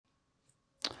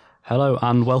Hello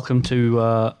and welcome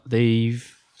to the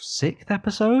sixth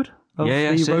episode of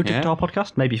the Road to Qatar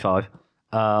podcast, maybe 5.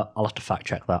 I'll have to fact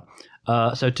check that.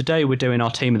 So today we're doing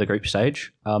our team of the group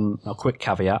stage. A quick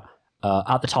caveat: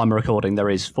 at the time of recording, there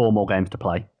is 4 more games to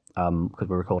play because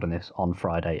we're recording this on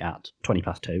Friday at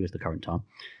 2:20 is the current time.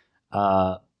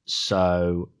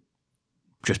 So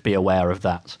just be aware of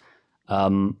that.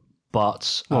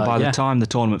 But by the time the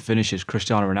tournament finishes,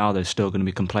 Cristiano Ronaldo is still going to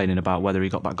be complaining about whether he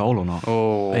got that goal or not.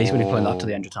 Oh, he's going to be playing that to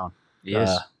the end of time. He is.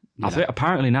 I think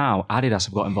apparently now Adidas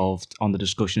have got involved on the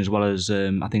discussion as well as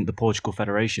I think the Portugal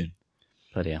Federation.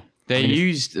 Bloody hell. They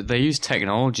used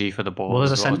technology for the ball. Well,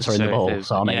 there's a sensor in the ball.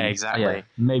 So I mean, exactly. Yeah.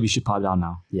 Maybe you should pipe down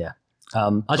now. Yeah.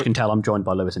 As you can tell, I'm joined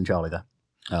by Lewis and Charlie there.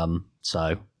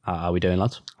 So how are we doing,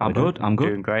 lads? I'm good.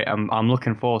 Doing great. I'm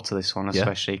looking forward to this one,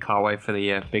 especially. Can't wait for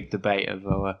the big debate of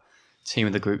our team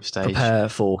of the group stage. Prepare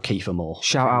for Kiefer Moore.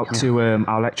 Shout out to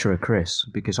our lecturer, Chris,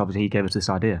 because obviously he gave us this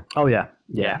idea. Oh, yeah.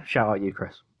 Shout out you,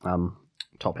 Chris.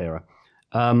 Top hero.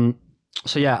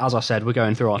 So, yeah, as I said, we're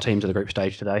going through our teams of the group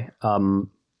stage today. We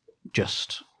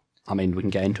can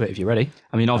get into it if you're ready.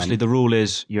 I mean, obviously, the rule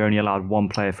is you're only allowed 1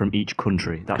 player from each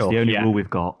country. That's the only rule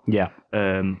we've got. Yeah.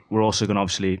 We're also going to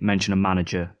obviously mention a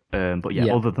manager.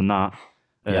 Other than that...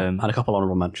 and a couple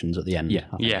honourable mentions at the end. Yeah.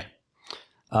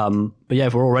 But yeah,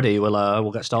 if we're all ready,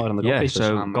 we'll get started on the goalkeepers. Yeah,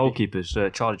 so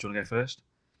goalkeepers. Charlie, do you want to go first?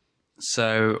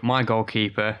 So my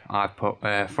goalkeeper, I put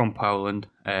from Poland,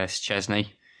 Szczesny.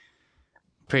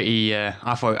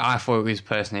 I thought it was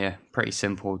personally a pretty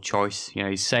simple choice. You know,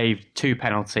 he saved 2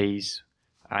 penalties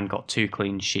and got 2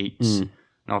 clean sheets. And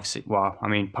obviously,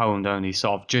 Poland only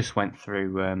sort of just went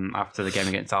through after the game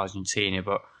against Argentina,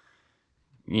 but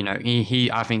you know,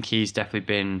 I think he's definitely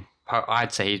been.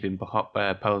 I'd say he's been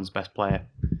Poland's best player,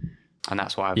 and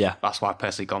that's why I've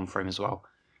personally gone for him as well.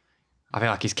 I feel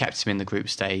like he's kept him in the group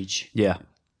stage. Yeah,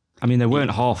 I mean they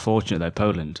weren't half fortunate though.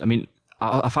 Poland. I mean,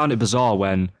 I found it bizarre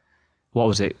when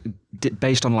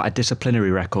based on like a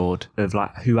disciplinary record of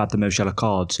like who had the most yellow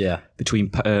cards. Between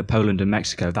Poland and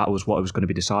Mexico, that was what was going to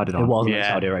be decided on. It wasn't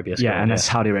Saudi Arabia scored. Yeah, and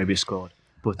Saudi Arabia scored.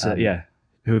 But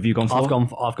who have you gone for?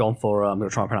 I've gone for. I'm going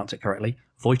to try and pronounce it correctly.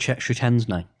 Wojciech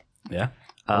Szczesny. Yeah.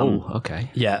 Okay.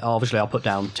 Yeah, obviously I'll put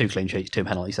down 2 clean sheets, 2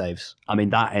 penalty saves. I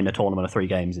mean, that in a tournament of 3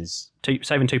 games is...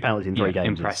 saving 2 penalties in 3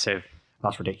 games impressive.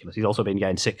 That's ridiculous. He's also been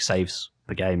getting 6 saves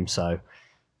per game, so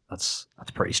that's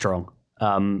pretty strong.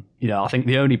 I think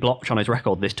the only blotch on his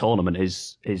record this tournament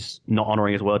is not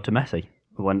honouring his word to Messi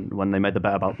when they made the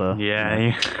bet about the...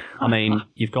 Yeah. I mean,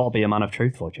 you've got to be a man of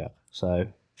truth, Wojciech. So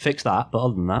fix that, but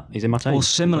other than that, he's in my team. Well,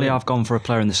 similarly, I've gone for a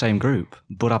player in the same group,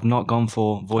 but I've not gone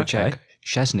for Wojciech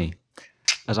Szczesny,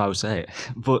 as I would say it.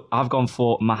 But I've gone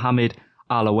for Mohamed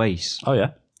Al Awais. Oh,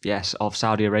 yeah? Yes, of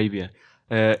Saudi Arabia.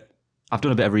 I've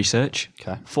done a bit of research.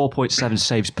 Okay. 4.7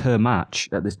 saves per match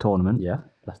at this tournament. Yeah,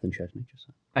 less than Szczesny.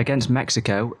 Against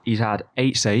Mexico, he's had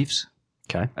 8 saves.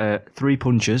 Okay. 3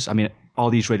 punches. I mean, are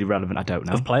these really relevant? I don't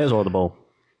know. Of players or the ball?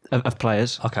 Of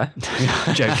players. Okay.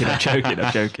 I'm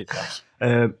joking.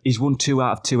 He's won 2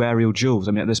 out of 2 aerial duels.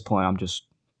 I mean, at this point, I'm just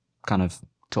kind of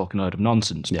talking a load of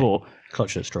nonsense. Yeah. But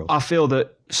clutch at straws. I feel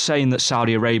that saying that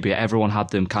Saudi Arabia, everyone had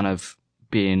them kind of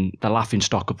being the laughing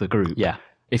stock of the group. Yeah.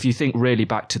 If you think really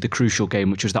back to the crucial game,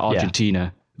 which was the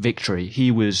Argentina victory,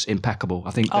 he was impeccable.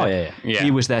 I think he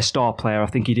was their star player. I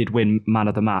think he did win man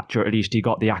of the match, or at least he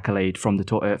got the accolade from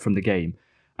the game.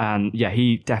 And yeah,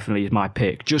 he definitely is my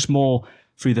pick. Just more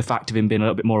through the fact of him being a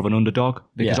little bit more of an underdog,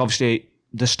 because obviously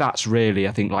the stats really,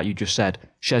 I think, like you just said,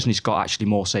 Szczesny's got actually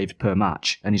more saves per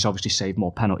match, and he's obviously saved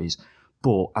more penalties.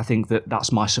 But I think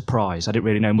that's my surprise. I didn't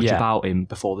really know much about him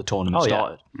before the tournament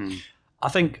started. Yeah. I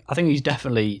think he's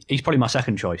probably my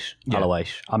second choice, Al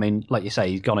Awais. I mean, like you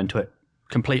say, he's gone into it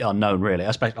complete unknown, really.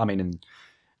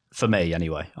 For me,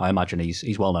 anyway. I imagine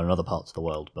he's well known in other parts of the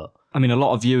world. But I mean, a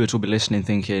lot of viewers will be listening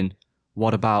thinking,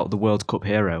 what about the World Cup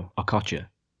hero, Okocha?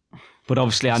 But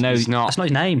obviously, I know... It's not. That's not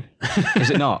his name.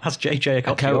 Is it not? That's JJ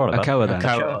Okocha. Okocha, then.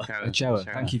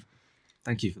 Okocha.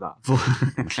 Thank you for that.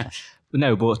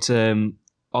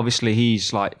 Obviously, he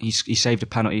saved a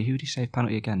penalty. Who did he save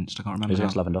penalty against? I can't remember. It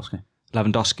was against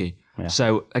Lewandowski. Yeah.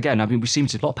 So, again, I mean, we seem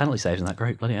to... A lot of penalty saves in that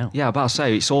group, bloody hell. Yeah, about to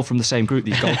say, it's all from the same group,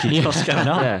 these goalkeepers. What's going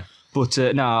on? Yeah. But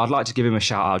no, I'd like to give him a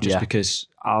shout out just because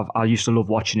I used to love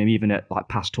watching him, even at like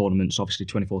past tournaments, obviously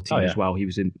 2014 as well. He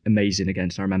was amazing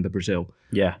against, I remember, Brazil.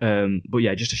 Yeah. But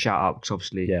yeah, just a shout out because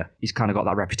obviously he's kind of got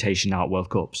that reputation now at World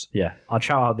Cups. Yeah. I'd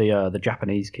shout out the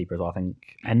Japanese keeper as well. I think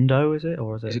Endo, is it?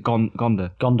 Or is it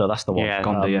Gonda? Gonda, that's the one. Yeah,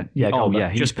 Gonda,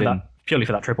 Gonda. Just purely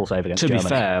for that triple save against Germany. To be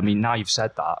fair, I mean, now you've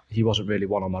said that, he wasn't really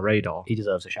one on my radar. He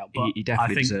deserves a shout. But he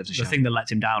definitely deserves a shout. The thing that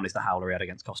lets him down is the howler he had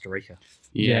against Costa Rica.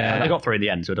 Yeah. They got through in the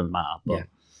end, so it doesn't matter. But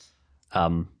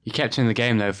He kept in the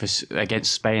game though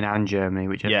against Spain and Germany,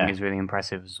 which I think is really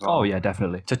impressive as well. Oh yeah,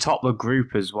 definitely. To top the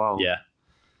group as well. Yeah.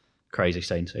 Crazy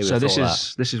scenes. So this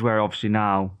is where obviously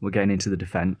now we're getting into the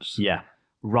defence. Yeah.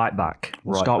 Right back.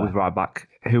 We'll start with right back.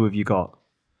 Who have you got?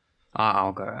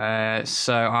 I'll go.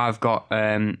 So I've got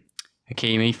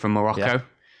Hakimi from Morocco. Yeah.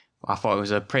 I thought it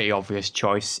was a pretty obvious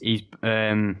choice. He's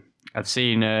I've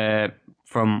seen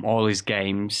from all his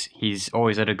games, he's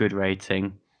always had a good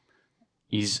rating.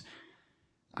 They've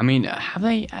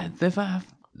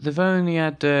only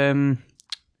had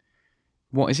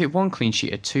one clean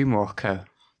sheet at 2 Morocco.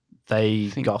 They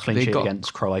got a clean sheet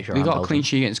against Croatia. They got a clean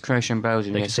sheet against Croatia and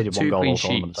Belgium. They conceded 1 goal all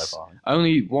tournament so far.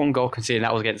 Only 1 goal conceded,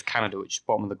 that was against Canada, which is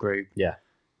bottom of the group. Yeah.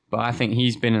 But I think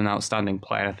he's been an outstanding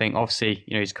player. I think, obviously,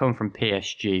 he's come from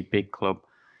PSG, big club.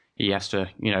 He has to,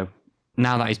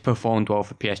 now that he's performed well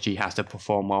for PSG, he has to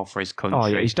perform well for his country. Oh,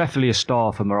 yeah, he's definitely a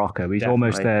star for Morocco. He's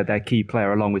almost their key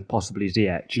player, along with possibly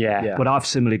Ziyech. Yeah. But I've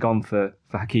similarly gone for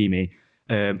Hakimi,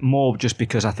 more just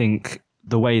because I think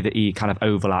the way that he kind of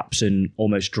overlaps and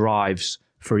almost drives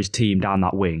for his team down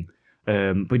that wing.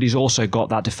 But he's also got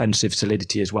that defensive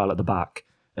solidity as well at the back.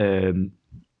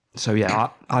 So,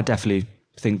 yeah, I definitely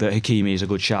think that Hakimi is a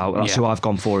good shout. That's who I've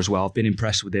gone for as well. I've been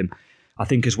impressed with him. I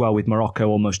think as well with Morocco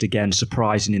almost again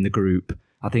surprising in the group.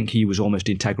 I think he was almost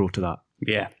integral to that.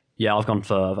 Yeah. Yeah, I've gone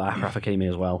for Achraf Hakimi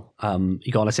as well.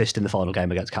 He got an assist in the final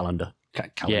game against Canada,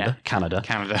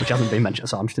 which hasn't been mentioned.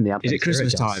 So I'm just in the Is it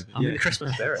Christmas time? I'm in the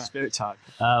Christmas spirit time.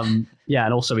 Yeah,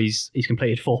 and also he's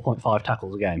completed 4.5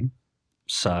 tackles a game.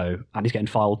 So, and he's getting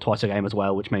fouled twice a game as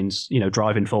well, which means,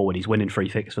 driving forward, he's winning free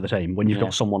kicks for the team. When you've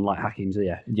got someone like Hakim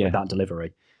Ziyech with that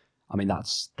delivery, I mean,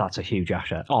 that's a huge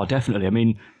asset. Oh, definitely. I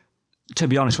mean, to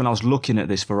be honest, when I was looking at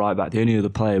this for right back, the only other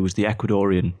player was the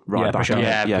Ecuadorian right back.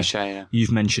 Pache.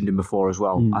 You've mentioned him before as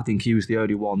well. I think he was the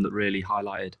only one that really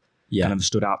highlighted and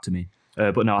stood out to me.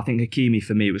 But no, I think Hakimi,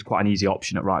 for me, it was quite an easy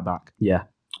option at right back. Yeah.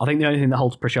 I think the only thing that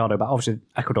holds Preciado back, obviously,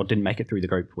 Ecuador didn't make it through the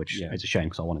group, which is a shame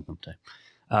because I wanted them to.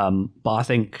 But I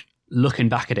think looking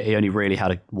back at it, he only really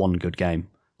had one good game.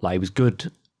 Like, he was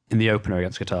good in the opener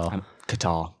against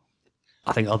Qatar.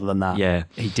 I think other than that,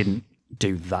 he didn't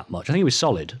do that much. I think he was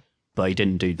solid, but he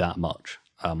didn't do that much.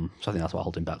 So I think that's what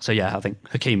holds him back. So yeah, I think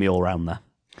Hakimi all round there.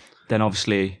 Then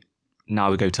obviously, now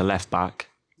we go to left back.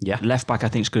 Yeah. Left back I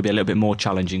think is going to be a little bit more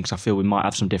challenging because I feel we might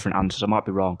have some different answers. I might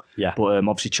be wrong. Yeah. But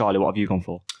obviously, Charlie, what have you gone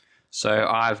for? So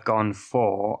I've gone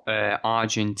for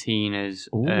Argentina's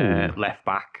left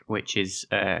back, which is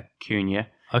Cunha.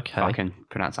 Okay. If I can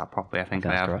pronounce that properly, I think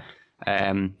I have. Correct.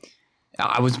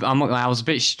 I was a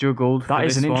bit struggled. That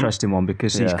is an interesting one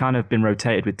because he's kind of been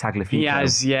rotated with Tagliafico. He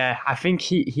has, yeah. I think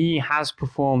he has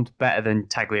performed better than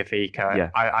Tagliafico. Yeah.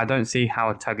 I don't see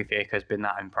how Tagliafico has been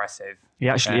that impressive. He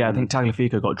actually, I think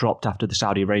Tagliafico got dropped after the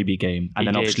Saudi Arabia game, and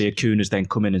then obviously Acuna's then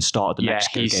come in and started the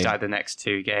next game. Yeah, he started the next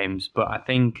 2 games. But I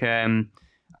think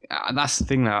that's the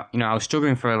thing that I was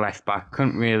struggling for a left back.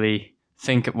 Couldn't really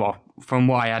think from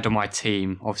what I had on my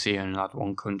team. Obviously, I only had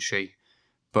one country,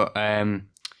 but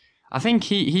I think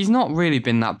he's not really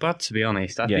been that bad, to be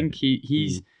honest. I think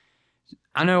he's.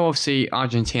 I know, obviously,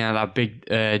 Argentina had a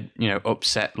big,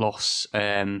 upset loss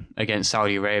against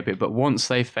Saudi Arabia, but once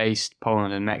they faced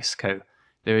Poland and Mexico,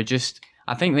 they were just.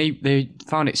 I think they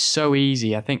found it so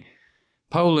easy. I think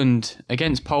Poland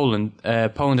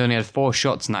only had 4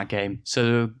 shots in that game, so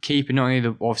they were keeping not only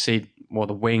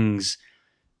the wings,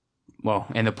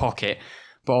 in the pocket,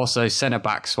 but also centre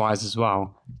backs wise as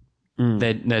well.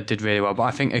 They did really well, but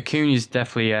I think Acuna's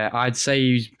definitely. I'd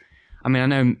say I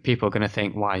know people are going to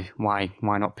think why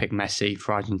not pick Messi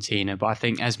for Argentina, but I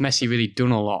think has Messi really done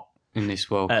a lot in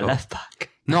this World Cup? Left back,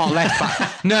 not left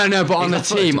back. No, but on the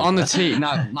team, but on the team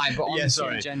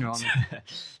in general.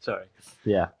 Sorry.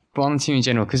 Yeah, but on the team in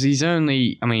general, because he's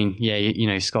only.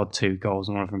 He scored 2 goals,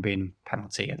 and one of them being a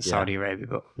penalty against Saudi Arabia,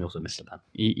 but he also missed a pen.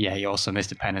 He also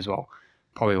missed a pen as well.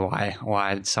 Probably why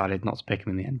I decided not to pick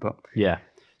him in the end, but yeah.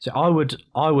 So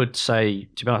I would say,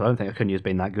 to be honest, I don't think Acuna has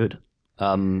been that good.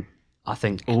 I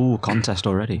think contest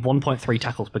already. 1.3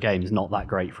 tackles per game is not that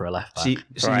great for a left back. See,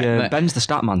 Ben's the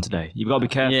stat man today. You've got to be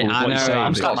careful. Yeah, what you say.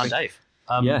 I'm stat man Dave.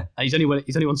 And he's only won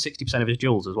 60% of his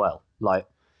duels as well.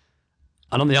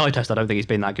 And on the eye test, I don't think he's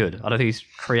been that good. I don't think he's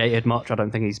created much. I don't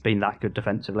think he's been that good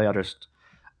defensively.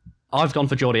 I've gone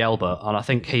for Jordi Alba, and I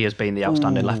think he has been the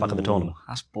outstanding left back of the tournament.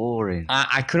 That's boring.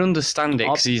 I could understand it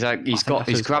because he's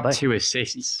grabbed 2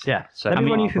 assists. Yeah. So let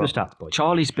me run you through the stats, boy.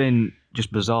 Charlie's been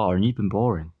just bizarre, and you've been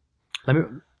boring. Let me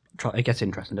try. It gets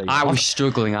interesting. Don't you? I was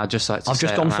struggling. I've just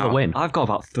gone for the win. I've got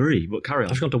about 3, but carry on.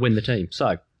 I've just gone to win the team.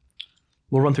 So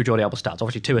we'll run through Jordi Alba's stats.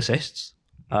 Obviously, 2 assists.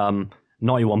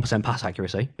 91% pass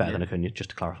accuracy, better than Acuna, just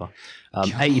to clarify.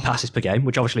 80 passes per game,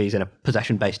 which obviously is in a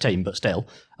possession-based team, but still.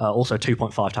 Also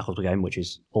 2.5 tackles per game, which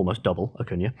is almost double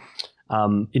Acuna.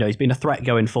 He's been a threat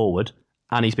going forward,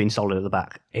 and he's been solid at the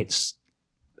back. He's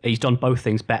done both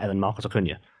things better than Marcus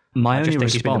Acuna. My only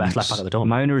he's been the best left back of the tournament.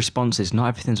 My only response is not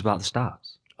everything's about the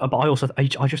stats. But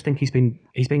I just think he's been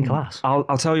class.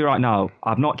 I'll tell you right now,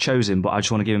 I've not chosen, but I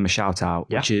just want to give him a shout out,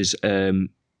 which is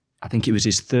I think it was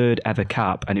his third ever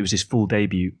cap, and it was his full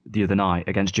debut the other night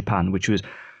against Japan, which was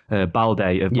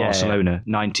Balde of Barcelona,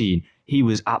 19. He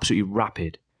was absolutely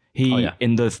rapid.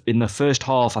 In the first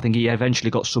half, I think he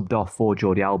eventually got subbed off for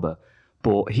Jordi Alba,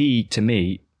 but he, to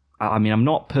me, I mean, I've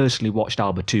not personally watched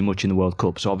Alba too much in the World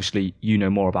Cup, so obviously you know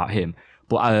more about him.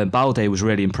 But Balde was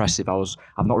really impressive.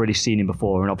 I've not really seen him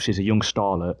before, and obviously as a young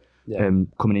starlet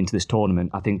coming into this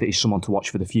tournament, I think that he's someone to watch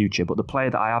for the future. But the player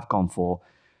that I have gone for,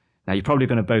 now you're probably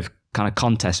going to both kind of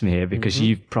contest me here because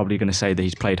you're probably going to say that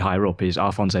he's played higher up, is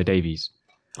Alphonso Davies.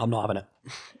 I'm not having it.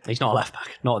 He's not a left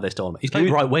back, not at this tournament. He's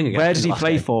playing right wing again. Where does he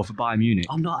play for Bayern Munich?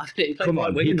 I'm not having it. Come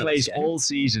on, he plays all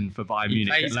season for Bayern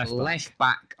Munich. He plays left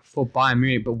back for Bayern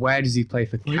Munich, but where does he play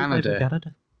for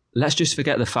Canada? Let's just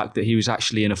forget the fact that he was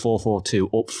actually in a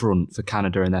 4-4-2 up front for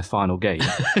Canada in their final game.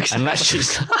 And let's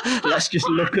just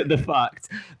look at the fact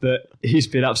that he's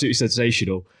been absolutely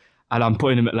sensational. And I'm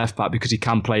putting him at left back because he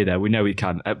can play there. We know he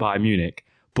can at Bayern Munich.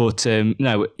 But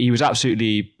no, he was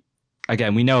absolutely,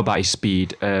 again, we know about his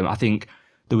speed. I think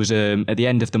there was, at the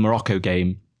end of the Morocco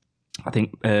game, I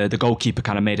think the goalkeeper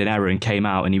kind of made an error and came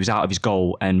out, and he was out of his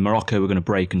goal, and Morocco were going to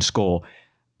break and score.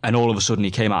 And all of a sudden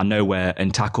he came out of nowhere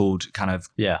and tackled kind of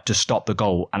to stop the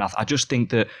goal. And I just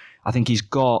think that,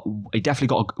 he definitely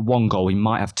got one goal. He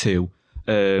might have two.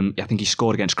 I think he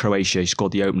scored against Croatia. He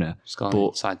scored the opener. Scored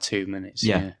inside 2 minutes.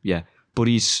 Yeah. But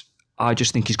I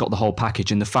just think he's got the whole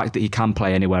package. And the fact that he can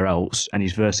play anywhere else and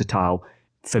he's versatile,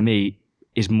 for me,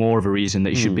 is more of a reason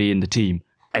that he should be in the team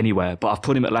anywhere. But I've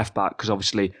put him at left back because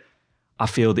obviously I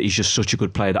feel that he's just such a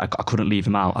good player that I couldn't leave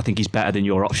him out. I think he's better than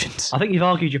your options. I think you've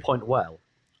argued your point well,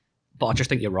 but I just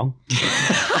think you're wrong.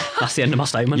 That's the end of my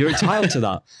statement. You're entitled to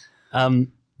that.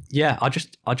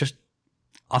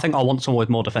 I think I want someone with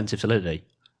more defensive solidity.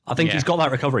 I think he's got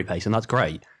that recovery pace, and that's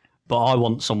great. But I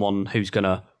want someone who's going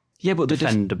to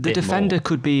defend a bit the defender more.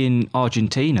 Could be in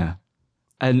Argentina,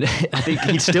 and I think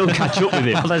he'd still catch up with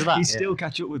him. He'd still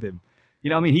catch up with him. You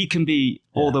know what I mean? He can be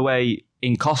all the way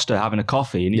in Costa having a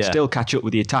coffee, and he'd still catch up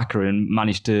with the attacker and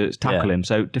manage to tackle him.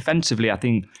 So defensively, I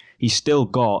think he's still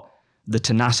got the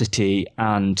tenacity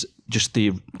and just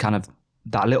the kind of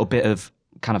that little bit of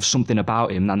kind of something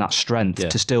about him and that strength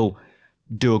to still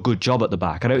do a good job at the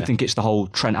back. I don't think it's the whole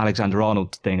Trent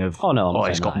Alexander-Arnold thing of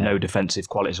he's got no defensive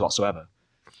qualities whatsoever.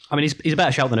 I mean, he's a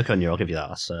better shout than Acuna, I'll give you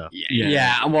that.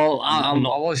 Well, I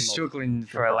was struggling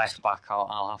for a left back,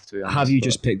 I'll have to be honest. Have you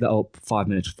just picked that up 5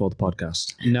 minutes before the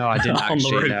podcast? No, I didn't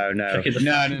actually.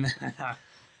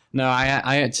 No,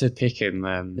 I had to pick him.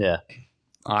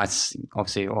 I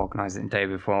obviously organised it the day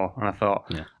before, and I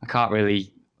thought, I can't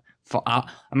really... I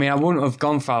wouldn't have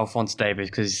gone for Alphonso Davies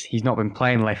because he's not been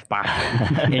playing left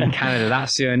back in Canada.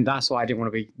 That's why I didn't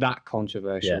want to be that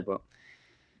controversial. But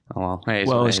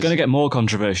it's going to get more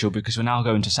controversial because we're now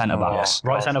going to centre backs.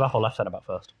 Right centre back or left centre back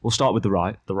first? We'll start with the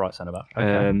right. The right centre back.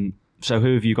 Okay. So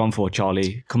who have you gone for,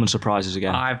 Charlie? Come and surprise us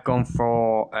again. I've gone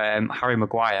for Harry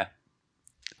Maguire.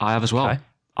 I have as well. Okay.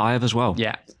 I have as well.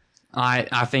 Yeah,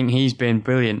 I think he's been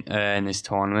brilliant in this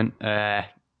tournament.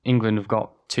 England have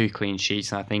got 2 clean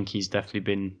sheets, and I think he's definitely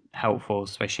been helpful,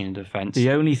 especially in defence.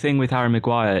 The only thing with Harry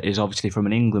Maguire is obviously from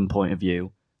an England point of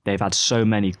view, they've had so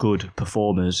many good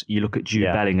performers. You look at Jude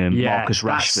Bellingham, Marcus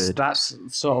Rashford. That's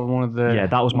sort of one of the... Yeah,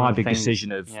 that was my big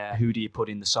decision of who do you put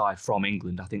in the side from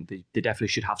England. I think they definitely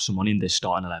should have someone in this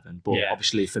starting 11. But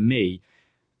obviously for me,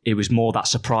 it was more that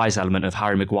surprise element of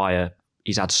Harry Maguire.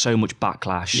 He's had so much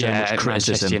backlash, so much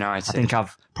criticism. I think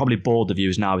I've probably bored the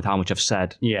viewers now with how much I've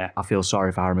said. Yeah. I feel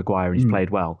sorry for Harry Maguire and he's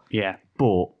played well. Yeah.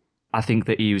 But I think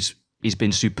that he's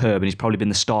been superb and he's probably been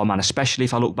the star man, especially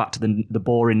if I look back to the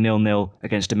boring 0-0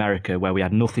 against America where we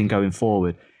had nothing going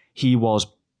forward. He was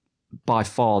by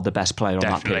far the best player on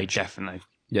that pitch. Definitely.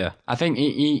 Yeah. I think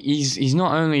he's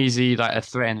not only is he like a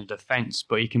threat in the defence,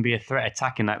 but he can be a threat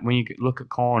attacking. Like when you look at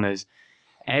corners,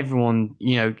 everyone,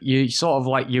 you sort of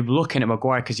like you're looking at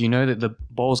Maguire because you know that the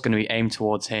ball's going to be aimed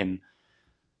towards him.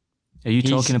 Are you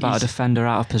talking about a defender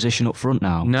out of position up front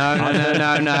now? No.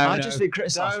 I just been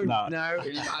criticised for that. No,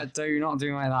 I do not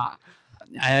do like that.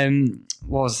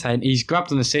 What was I saying? He's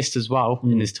grabbed an assist as well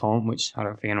in this tournament, which I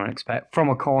don't think anyone expect from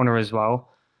a corner as well.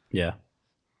 Yeah.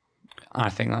 I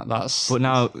think that's... But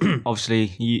now,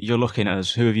 obviously, you're looking at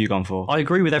us. Who have you gone for? I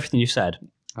agree with everything you said.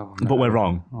 Oh, no. But we're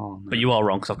wrong. Oh, no. But you are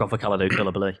wrong because I've gone for Kalidou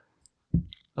Koulibaly.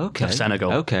 Okay. Of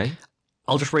Senegal. Okay.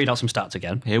 I'll just read out some stats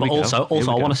again. Here we go. Also,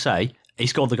 I want to say he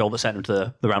scored the goal that sent him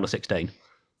to the round of 16.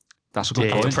 That's a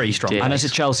good point. That's a pretty strong case. And as a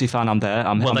Chelsea fan, I'm there.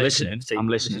 I'm listening. I'm This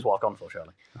listening. is what I've gone for,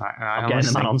 Shirley. I'm getting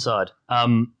the man on side.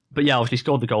 But yeah, obviously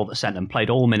scored the goal that sent them, played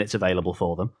all minutes available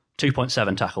for them,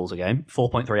 2.7 tackles a game,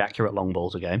 4.3 accurate long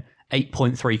balls a game,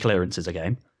 8.3 clearances a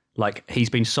game. Like, he's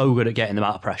been so good at getting them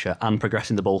out of pressure and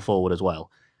progressing the ball forward as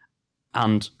well.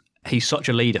 And he's such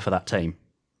a leader for that team.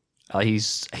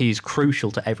 He's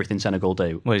crucial to everything Senegal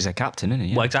do. Well, he's a captain, isn't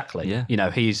he? Yeah. Well, exactly. Yeah. You know,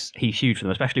 he's huge for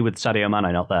them, especially with Sadio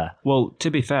Mane not there. Well, to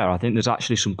be fair, I think there's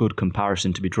actually some good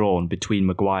comparison to be drawn between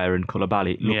Maguire and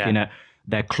Koulibaly, looking at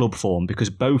their club form, because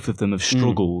both of them have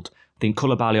struggled. I think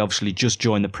Koulibaly obviously just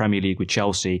joined the Premier League with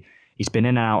Chelsea. He's been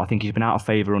in and out. I think he's been out of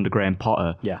favour under Graham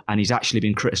Potter. Yeah. And he's actually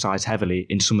been criticised heavily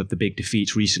in some of the big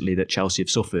defeats recently that Chelsea have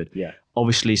suffered. Yeah.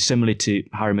 Obviously, similarly to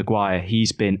Harry Maguire,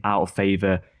 he's been out of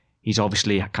favour. He's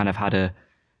obviously kind of had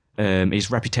his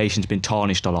reputation's been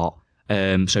tarnished a lot.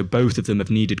 So both of them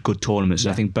have needed good tournaments.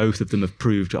 And I think both of them have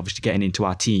proved, obviously getting into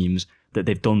our teams, that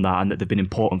they've done that and that they've been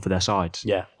important for their sides.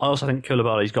 Yeah. I also think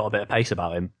Koulibaly's got a bit of pace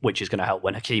about him, which is going to help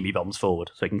when Hakimi bombs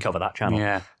forward, so he can cover that channel.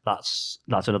 Yeah. That's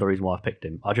another reason why I've picked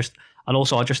him. I just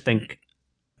think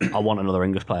I want another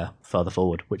English player further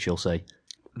forward, which you'll see.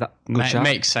 That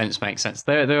makes sense.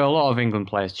 There are a lot of England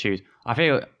players to choose.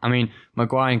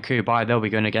 Maguire and Koulibaly, they'll be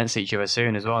going against each other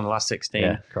soon as well in the last 16.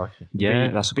 Yeah, correct. Yeah,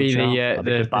 that's a good shout.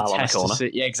 The battle on the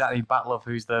corner. Yeah, exactly. Battle of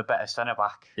who's the better centre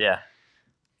back. Yeah.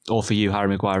 Or for you, Harry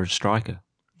Maguire as a striker.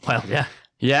 Well, yeah.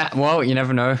 Yeah, well, you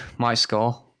never know. Might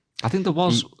score. I think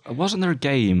wasn't there a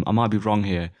game, I might be wrong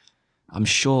here, I'm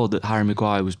sure that Harry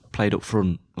Maguire was played up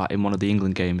front, like in one of the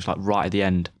England games, like right at the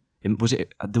end. There was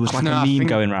like a meme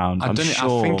going around. I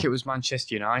think it was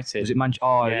Manchester United. Was it Manchester?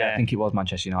 Oh, yeah, I think it was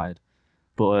Manchester United.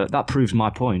 But that proves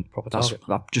my point.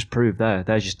 That just proved there.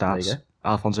 There's your stats. There you go.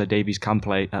 Alphonso Davies can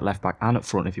play at left back and up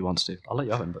front if he wants to. I'll let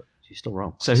you have him, but he's still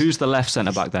wrong. So who's the left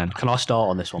centre back then? Can I start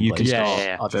on this one, You please? can start.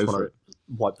 Yeah. I just want to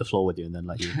wipe the floor with you and then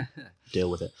let you deal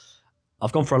with it.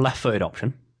 I've gone for a left-footed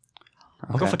option.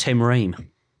 I've gone for Tim Ream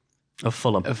of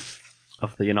Fulham. Of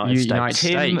the United States.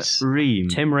 Tim Ream.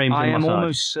 Tim Ream's I in my am side.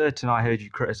 almost certain I heard you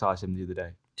criticise him the other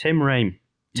day. Tim Ream.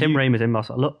 Tim Ream is in my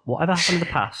side. Look, whatever happened in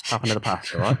the past, happened in the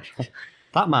past, all right?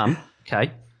 That man, okay,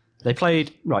 so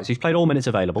he's played all minutes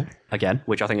available, again,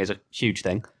 which I think is a huge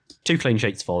thing. 2 clean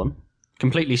sheets for them.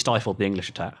 Completely stifled the English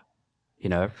attack. You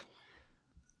know,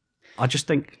 I just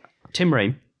think Tim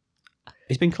Ream,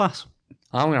 he's been class.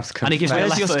 I'm going to have to confess. And he gives me a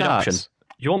left-footed option.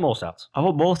 You want more stats? I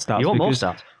want more stats. You want more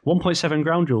stats? 1.7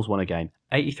 ground duels won a game.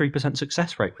 83%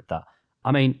 success rate with that.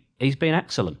 I mean, he's been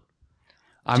excellent.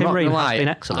 Tim Ream has been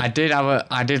excellent.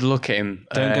 I did look at him.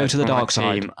 Don't go to the dark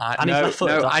side. And he's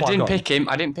left-footed. I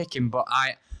didn't pick him. But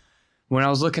when I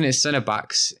was looking at centre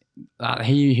backs, I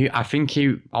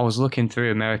was looking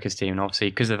through America's team, and obviously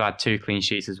because they've had 2 clean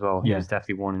sheets as well, he was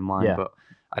definitely one in mine. But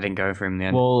I didn't go for him in the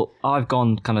end. Well, I've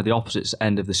gone kind of the opposite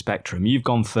end of the spectrum. You've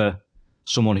gone for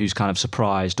someone who's kind of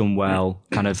surprised, done well,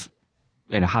 kind of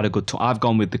had a good time. I've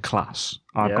gone with the class.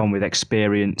 I've gone with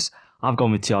experience. I've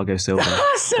gone with Thiago Silva.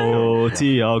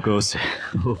 Thiago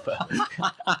Silva.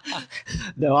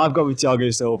 No, I've gone with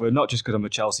Thiago Silva, not just because I'm a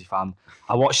Chelsea fan.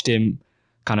 I watched him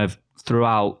kind of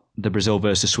throughout the Brazil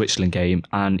versus Switzerland game,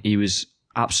 and he was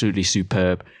absolutely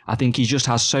superb. I think he just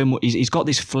has so much. He's got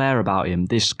this flair about him,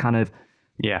 this kind of,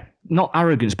 not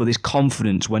arrogance, but this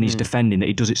confidence when he's defending, that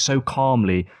he does it so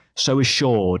calmly, so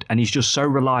assured, and he's just so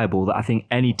reliable that I think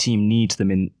any team needs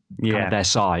them in kind of their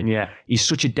side. Yeah. He's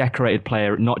such a decorated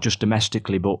player, not just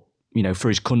domestically, but for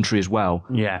his country as well.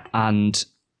 Yeah. And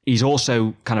he's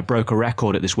also kind of broke a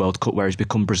record at this World Cup where he's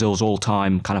become Brazil's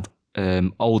all-time kind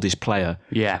of oldest player.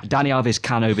 Yeah. Dani Alves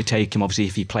can overtake him, obviously,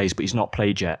 if he plays, but he's not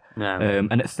played yet. No.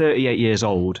 And at 38 years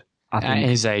old, I think... At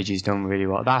his age, he's done really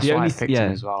well. That's why I picked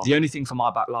him as well. The only thing for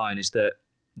my back line is that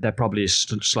they're probably as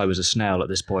slow as a snail at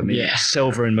this point. I mean,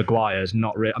 Silva and Maguire's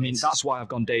not really... I mean, that's why I've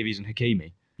gone Davies and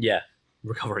Hakimi. Yeah,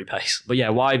 recovery pace. But yeah,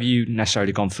 why have you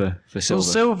necessarily gone for Silva? Well,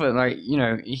 Silva, like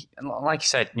you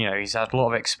said, he's had a lot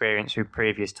of experience with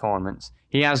previous tournaments.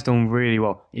 He has done really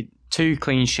well. 2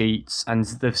 clean sheets, and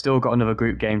they've still got another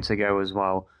group game to go as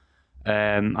well.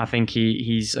 I think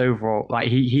he's overall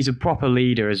he's a proper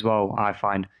leader as well. I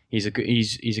find he's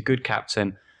a good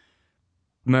captain.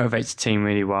 Motivates the team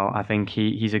really well. I think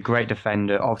he's a great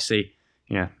defender. Obviously,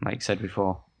 like I said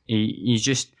before, he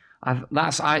just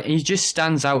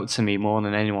stands out to me more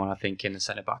than anyone. I think in the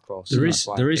centre back role. So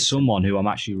there is someone who I'm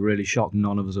actually really shocked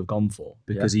none of us have gone for,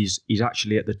 because he's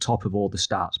actually at the top of all the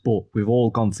stats. But we've all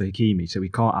gone for Hakimi, so we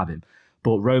can't have him.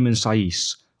 But Roman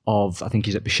Saiz I think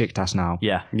he's at Besiktas now.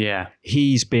 Yeah.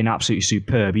 He's been absolutely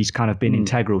superb. He's kind of been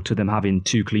integral to them having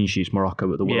 2 clean sheets,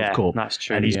 Morocco at the World Cup. That's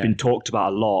true. And he's been talked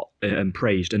about a lot and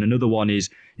praised. And another one is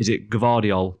it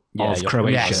Gvardiol of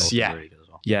Croatia? Yes, yeah.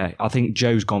 Yeah, I think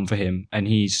Joe's gone for him, and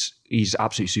he's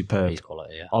absolutely superb. He's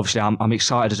quality, yeah. Obviously, I'm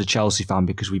excited as a Chelsea fan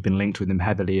because we've been linked with him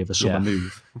heavily of a summer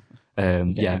move.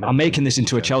 I'm making this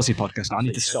into a Chelsea podcast now. I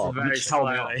need to stop. Very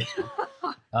slowly.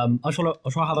 I just want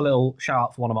to have a little shout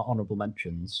out for one of my honourable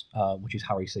mentions, which is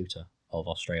Harry Suter of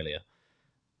Australia.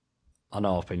 I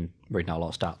know I've been reading out a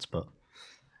lot of stats, but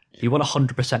he won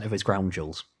 100% of his ground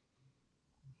duels.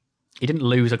 He didn't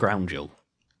lose a ground duel.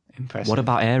 Impressive. What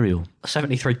about aerial?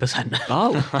 73%.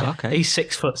 Oh, okay. He's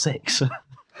 6'6".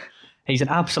 He's an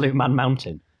absolute man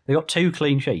mountain. They got 2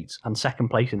 clean sheets and second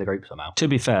place in the group somehow. To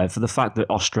be fair, for the fact that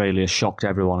Australia shocked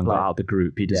everyone and got out of the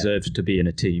group, he deserves to be in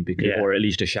a team, or at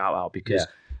least a shout out, because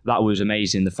that was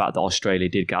amazing. The fact that Australia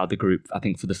did get out of the group, I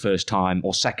think for the first time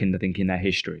or second, I think in their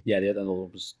history. Yeah, the other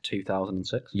one was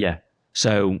 2006. Yeah.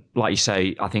 So, like you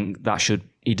say, I think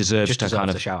he deserves to kind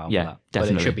of a shout out. Yeah, for that.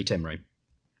 definitely. But it should be Tim Ream.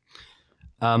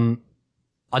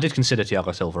 I did consider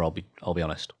Thiago Silva. I'll be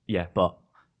honest. Yeah, but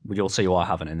you'll see why I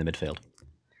haven't in the midfield.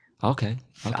 Okay.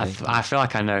 I feel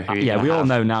like I know who. We all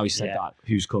know now. He said that.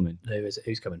 Who's coming?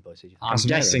 Who's coming, boys? I'm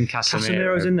guessing Casemiro.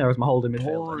 Casemiro's in there as my holding midfielder.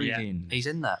 Boring. He's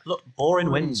in there. Look,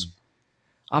 boring wins.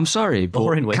 I'm sorry, but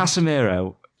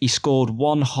Casemiro, he scored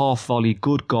one half volley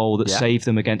good goal that saved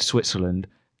them against Switzerland.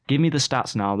 Give me the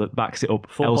stats now that backs it up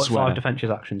 4.5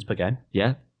 defensive actions per game.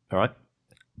 Yeah. All right.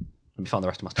 Let me find the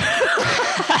rest of my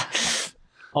stats.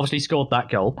 Obviously scored that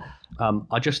goal.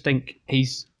 I just think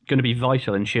he's going to be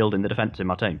vital in shielding the defence in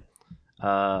my team.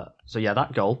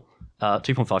 That goal,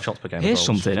 2.5 shots per game. Here's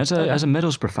something, as a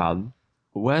Middlesbrough fan,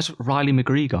 where's Riley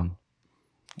McGree gone?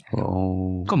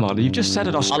 Oh, come on! You've just said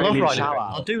an Australian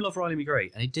shout-out. I do love Riley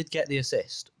McGree, and he did get the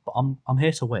assist. But I'm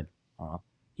here to win. All right.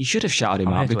 You should have shouted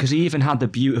him out because he even had the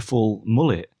beautiful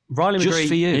mullet. Riley McGree, just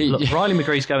for you. Look, Riley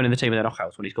McGree's going in the team in the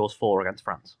knockouts when he scores 4 against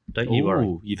France. Don't you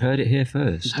worry. You've heard it here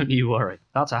first. Don't you worry.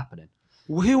 That's happening.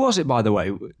 Who was it, by the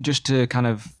way? Just to kind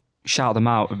of shout them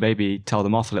out and maybe tell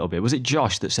them off a little bit. Was it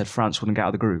Josh that said France wouldn't get out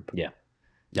of the group? Yeah.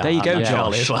 There you go,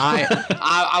 Josh.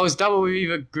 I was double with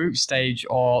either group stage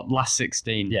or last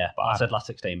 16. Yeah, but I said last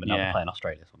 16, but now we're playing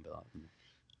Australia.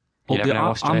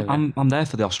 So I'm there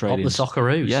for the Australians. Up the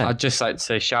Socceroos. Yeah. I'd just like to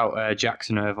say, shout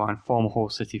Jackson Irvine, former Hull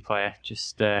City player.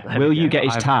 Just will you get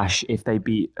his tash if they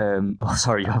beat?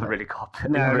 Sorry, you haven't really got.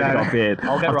 Got beard.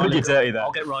 I'll get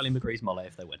Riley McGree's mullet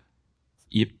if they win.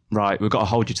 Right, we've got to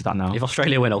hold you to that now. If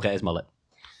Australia win, I'll get his mullet.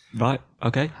 Right.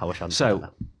 Okay. I wish I'd so.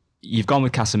 You've gone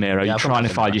with Casemiro. You're trying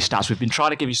to find your stats. We've been trying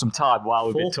to give you some time while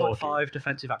we've been talking. 4.5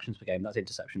 defensive actions per game. That's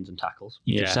interceptions and tackles.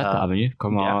 You just said that, haven't you?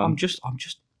 Come on. I'm just.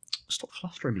 Stop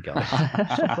flustering me, guys.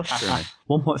 Stop flustering me.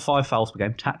 1.5 fouls per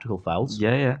game. Tactical fouls.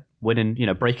 Yeah. Winning.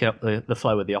 Breaking up the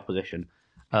flow of the opposition.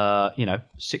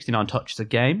 69 touches a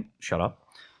game. Shut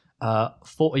up.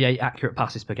 48 accurate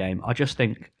passes per game. I just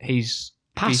think he's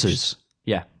passes.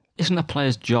 Yeah. Isn't a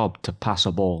player's job to pass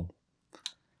a ball?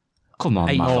 Come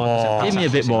on, man. Give me a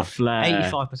bit more flair.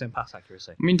 85% pass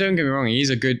accuracy. I mean, don't get me wrong. He is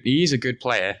a good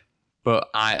player, but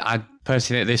I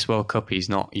personally think this World Cup he's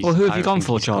not. Well, who have you gone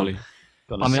for, Charlie?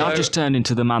 I've just turned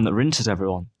into the man that rinses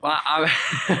everyone.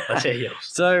 Let's hear yours.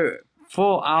 So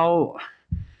for our,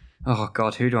 oh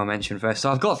God, who do I mention first?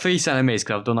 So I've got 3 centre mids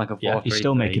because I've done like a 4-3-3. You're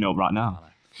still making up right now.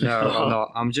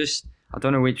 No, I'm not. I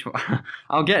don't know which one.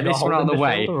 I'll get this one out of the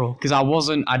way because I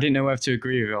didn't know whether to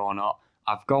agree with it or not.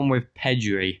 I've gone with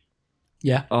Pedri.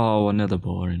 Yeah. Oh, another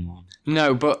boring one.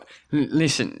 No, but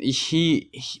listen, he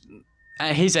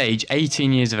at his age,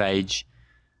 18 years of age,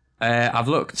 I've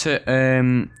looked at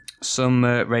some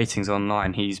ratings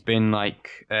online. He's been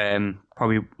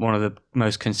probably one of the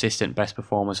most consistent, best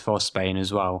performers for Spain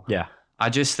as well. Yeah. I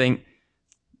just think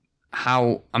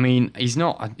he's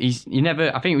not. I think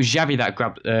it was Xavi that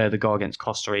grabbed the goal against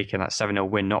Costa Rica in that 7-0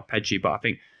 win, not Pedri. But I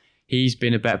think he's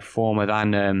been a better performer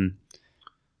than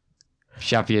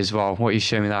Xavi as well. What are you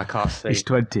showing me that I can't see? He's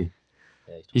 20.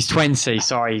 He's 20.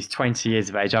 Sorry, he's 20 years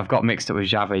of age. I've got mixed up with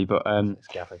Xavi, but it's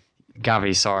Gavi.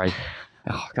 Gavi, sorry.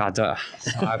 Oh God, I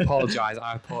apologise.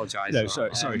 No,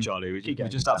 sorry, Charlie. We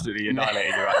just absolutely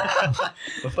annihilated you. Right?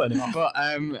 We're putting him off.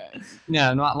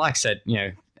 Like I said,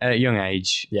 at a young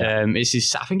age, I think it's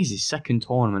his second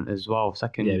tournament as well.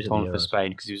 Tournament for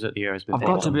Spain because he was at the Euros. I've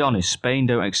got to be honest, Spain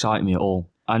don't excite me at all.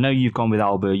 I know you've gone with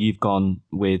Alba, you've gone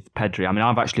with Pedri. I mean,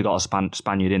 I've actually got a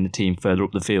Spaniard in the team further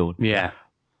up the field. Yeah.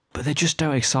 But they just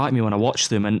don't excite me when I watch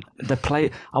them. And I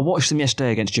watched them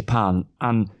yesterday against Japan,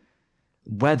 and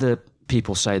whether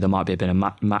people say there might be a bit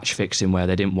of match fixing where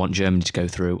they didn't want Germany to go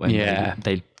through, and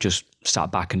they just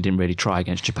sat back and didn't really try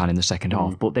against Japan in the second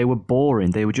half. But they were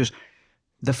boring. They were just...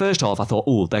 The first half, I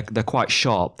thought, they're quite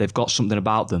sharp. They've got something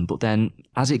about them. But then,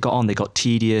 as it got on, they got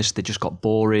tedious. They just got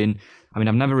boring. I mean,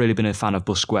 I've never really been a fan of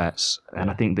Busquets, and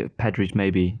I think that Pedri's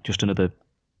maybe just another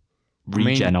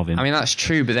regen of him. I mean, that's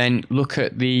true. But then look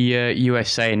at the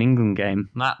USA and England game.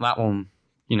 That one,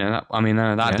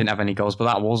 that didn't have any goals, but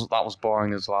that was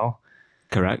boring as well.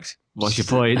 Correct. What's your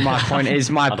point? My point is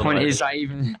that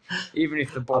even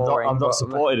if the boring, I'm not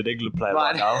supporting an England player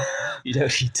right now. You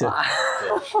don't need to.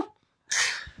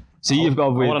 So you've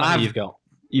gone with...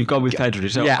 You've gone with Pedri.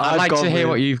 So yeah, I'd like to hear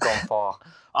what you've gone for.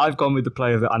 I've gone with the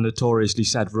player that I notoriously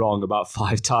said wrong about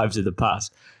 5 times in the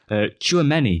past.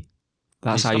 Tchouaméni.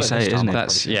 That's how you say it, isn't it?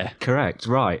 That's, yeah. Correct,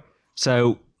 right.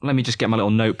 So let me just get my little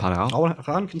notepad out. I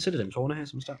haven't considered him, so I want to hear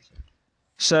some stats.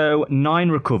 So 9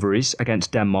 recoveries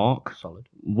against Denmark. Solid.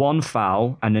 1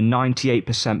 foul and a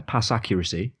 98% pass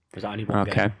accuracy. Is that only one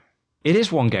game? It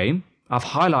is one game. I've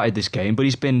highlighted this game, but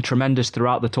he's been tremendous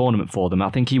throughout the tournament for them. I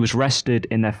think he was rested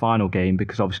in their final game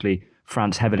because obviously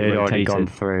France heavily rotated. Already gone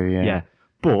through, yeah.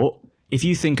 But if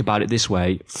you think about it this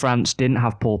way, France didn't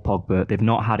have Paul Pogba. They've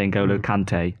not had N'Golo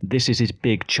Kante. This is his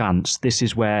big chance. This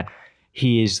is where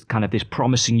he is kind of this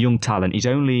promising young talent. He's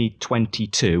only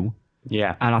 22.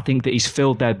 Yeah. And I think that he's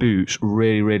filled their boots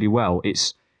really, really well.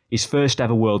 It's his first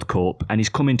ever World Cup, and he's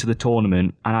come into the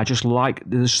tournament, and I just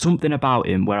there's something about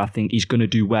him where I think he's going to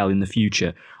do well in the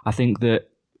future. I think that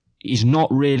he's not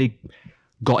really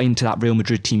got into that Real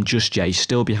Madrid team just yet. He's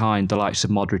still behind the likes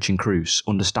of Modric and Kroos,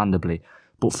 understandably.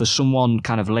 But for someone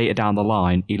kind of later down the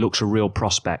line, he looks a real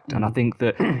prospect. And I think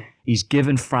that he's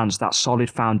given France that solid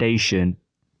foundation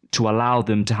to allow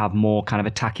them to have more kind of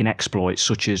attacking exploits,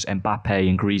 such as Mbappe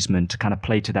and Griezmann, to kind of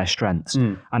play to their strengths.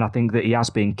 And I think that he has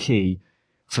been key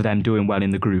for them doing well in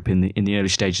the group in the early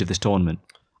stages of this tournament.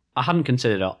 I hadn't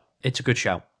considered it. It's a good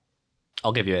shout.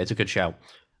 I'll give you it. It's a good shout.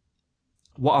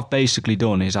 What I've basically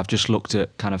done is I've just looked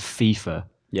at kind of FIFA.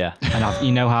 Yeah. And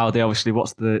you know how they obviously,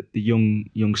 what's the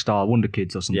young star wonder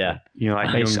kids or something? Yeah.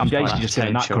 I'm basically just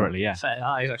doing that currently, yeah.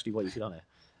 That is actually what you should on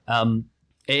here.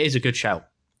 It is a good shout.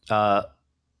 But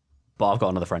I've got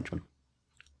another Frenchman.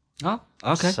 Oh,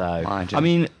 okay. So I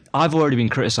mean, I've already been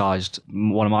criticised.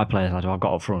 One of my players I've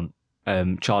got up front.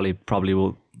 Charlie probably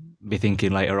will be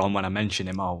thinking later on when I mention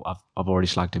him, I've already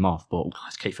slagged him off. But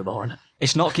it's Kiefer Moore, isn't it?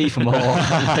 It's not Kiefer Moore.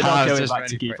 They're not going back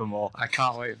to Kiefer Moore. I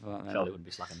can't wait for that. Charlie wouldn't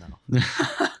be slagging that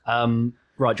off.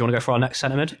 Right, do you want to go for our next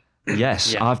centre mid?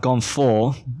 Yes, yeah. I've gone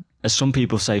for, as some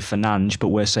people say, Fernandes, but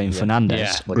we're saying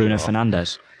Fernandes, Bruno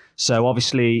Fernandes. So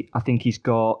obviously, I think he's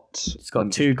got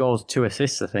 2 goals, 2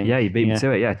 assists. I think. Yeah, he beat me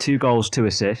to it. Yeah, 2 goals, 2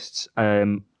 assists.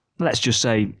 Let's just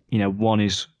say, one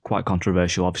is quite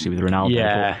controversial, obviously, with Ronaldo.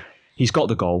 Yeah. But he's got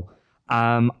the goal.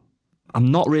 I'm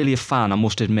not really a fan, I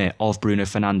must admit, of Bruno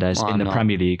Fernandes in the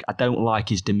Premier League. I don't like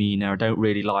his demeanour. I don't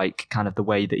really like kind of the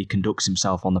way that he conducts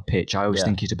himself on the pitch. I always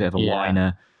think he's a bit of a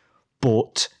whiner.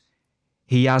 But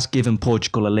he has given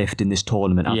Portugal a lift in this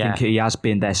tournament. I think he has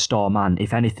been their star man,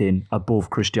 if anything, above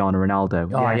Cristiano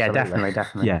Ronaldo. Oh, yeah, definitely.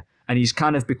 Yeah, and he's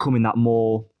kind of becoming that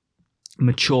more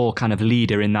mature kind of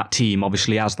leader in that team,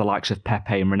 obviously, as the likes of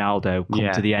Pepe and Ronaldo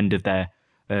come to the end of their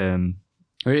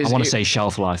I want to say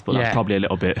shelf life, but that's probably a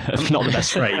little bit not the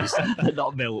best phrase.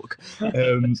 Not milk.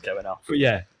 It's going off. But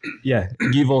yeah.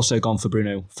 You've also gone for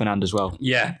Bruno Fernandes as well.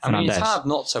 Yeah, I mean, it's hard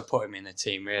not to put him in the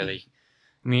team, really.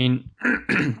 I mean,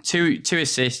 2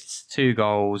 assists, 2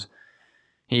 goals.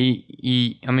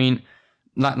 He I mean,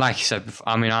 like you said before,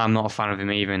 I mean, I'm not a fan of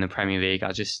him either in the Premier League.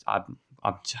 I just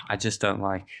don't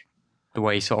like the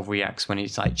way he sort of reacts when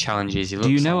he's like challenges.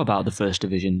 Do you know about the First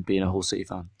Division, being a Hull City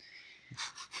fan?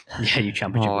 Yeah, you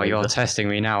championship. Oh, you're testing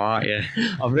me now, aren't you?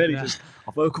 I've really I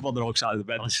woke up on the wrong side of the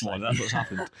bed this morning. That's what's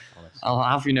happened. I'll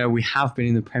have you know, we have been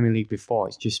in the Premier League before.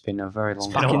 It's just been a very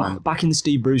long time. Back in the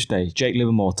Steve Bruce days, Jake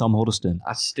Livermore, Tom Huddleston.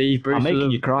 Steve Bruce. I'm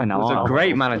making you cry now. Was a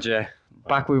great manager.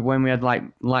 Back when we had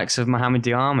likes of Mohamed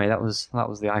Diarmi, that was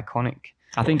the iconic.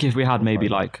 I think if we had maybe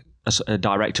like a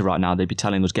director right now, they'd be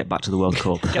telling us get back to the World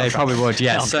Cup. They probably would,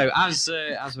 yeah. So as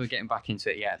we're getting back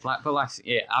into it,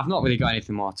 I've not really got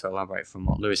anything more to elaborate from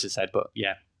what Lewis has said, but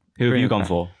yeah. Who have you gone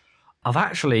for? I've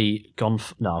actually gone.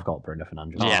 I've got Bruno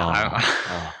Fernandes.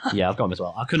 Yeah, I've got him as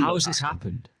well. How has this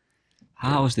happened?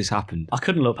 I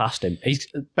couldn't look past him.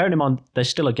 Bearing in mind, there's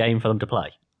still a game for them to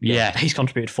play. Yeah, he's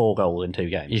contributed 4 goals in 2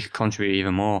 games. He could contribute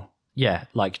even more. Yeah,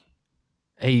 like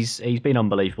he's been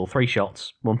unbelievable. 3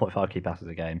 shots, 1.5 key passes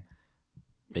a game.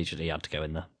 He had to go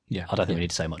in there. Yeah, I don't think we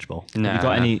need to say much more. No.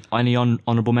 Have you got any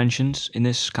honourable mentions in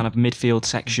this kind of midfield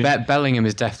section? Bellingham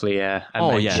is definitely a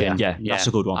mention. Yeah, that's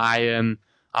a good one.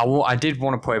 I did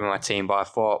want to put him on my team, but I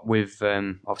thought with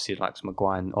obviously like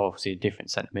Maguire and obviously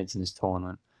different centre mids in this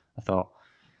tournament, I thought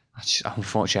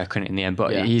unfortunately I couldn't in the end.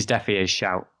 But he's definitely a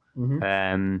shout.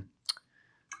 Mm-hmm.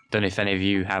 Don't know if any of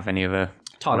you have any other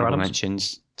honourable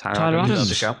mentions. Tyler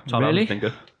Adams. A shout. Tyler Adams been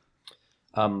good.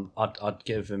 I'd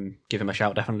give him a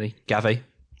shout definitely. Gavi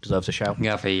deserves a shout.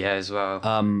 Gavi, as well.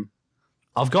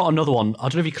 I've got another one. I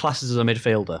don't know if he classes as a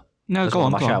midfielder. No, go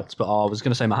on. Shouts, but I was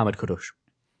going to say Mohamed Kudus.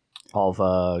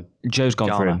 Joe's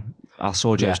gone for him. I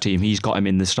saw Joe's team. He's got him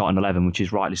in the starting 11, which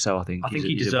is rightly so. I think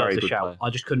he deserves a shout. Player. I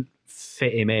just couldn't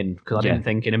fit him in because I didn't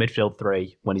think in a midfield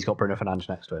 3 when he's got Bruno Fernandes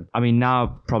next to him. I mean,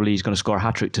 now probably he's going to score a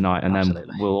hat trick tonight, and then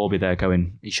we'll all be there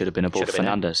going, he should have been above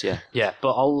Fernandes. Yeah,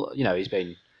 but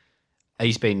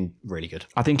he's been really good.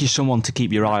 I think he's someone to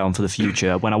keep your eye on for the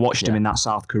future. When I watched him in that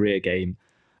South Korea game,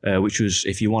 which was,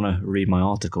 if you want to read my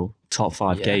article, top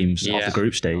 5 games of the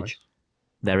group stage,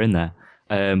 they're in there.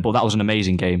 But that was an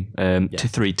amazing game, to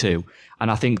 3-2. And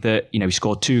I think that, he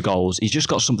scored 2 goals. He's just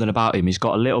got something about him. He's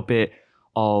got a little bit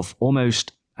of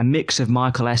almost a mix of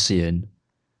Michael Essien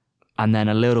and then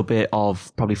a little bit of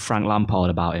probably Frank Lampard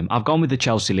about him. I've gone with the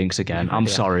Chelsea links again. I'm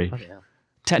sorry.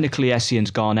 Technically,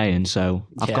 Essien's Ghanaian, so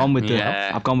I've gone with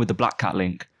the Black Cat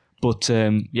link. But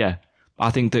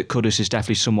I think that Kudus is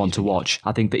definitely someone to watch.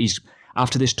 I think that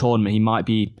after this tournament, he might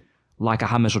be like a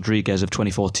James Rodriguez of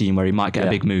 2014, where he might get a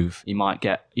big move. He might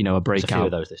get, a breakout. There's a few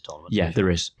of those this tournament. Yeah, there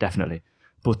is, definitely.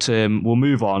 But we'll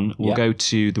move on. We'll go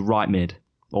to the right mid,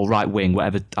 or right wing,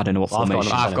 whatever. I don't know what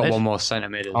formation. I've got one more centre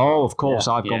mid. Oh, of course.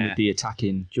 I've gone with the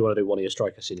attacking. Do you want to do one of your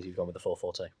strikers as you've gone with the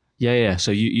 4-4-2? Yeah.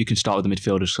 So you can start with the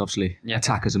midfielders, obviously. Yeah.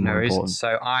 Attackers are more important.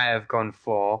 So I have gone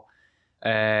for...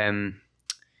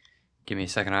 give me a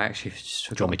second. I actually just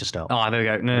forgot. Do you want me to start? Oh, there we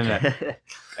go.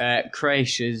 No.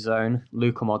 Croatia's own,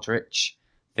 Luka Modric.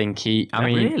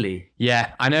 Really?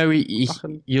 Yeah, I know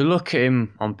you look at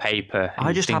him on paper.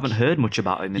 I just haven't heard much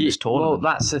about him in this tournament.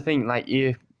 Well, that's the thing. Like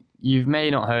you may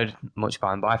not heard much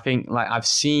about him, but I think like I've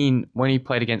seen when he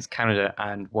played against Canada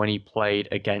and when he played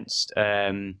against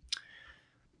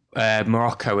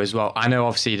Morocco as well. I know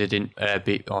obviously they didn't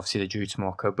beat. Obviously they drew to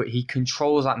Morocco, but he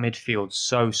controls that midfield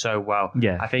so well.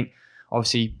 Yeah, I think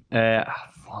obviously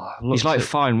he's like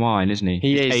fine wine, isn't he?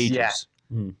 He is. Ages. Yeah.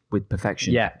 With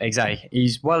perfection. Yeah, exactly.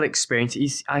 He's well experienced.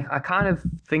 I kind of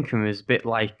think of him as a bit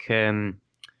like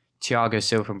Thiago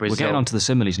Silva from Brazil. We're getting onto the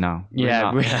similes now.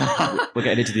 Yeah. We're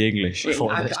getting into the English.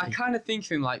 I kind of think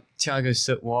of him like Thiago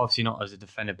Silva, well, obviously not as a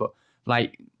defender, but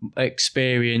like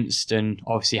experienced and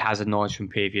obviously has a knowledge from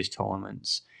previous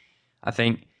tournaments. I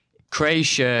think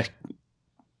Croatia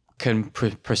can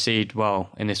proceed well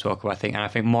in this World Cup, I think. And I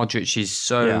think Modric is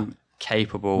so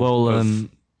capable of...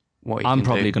 I'm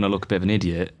probably going to look a bit of an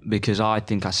idiot because I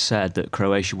think I said that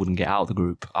Croatia wouldn't get out of the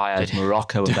group. I had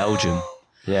Morocco and Belgium.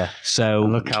 Yeah.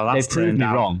 So they proved me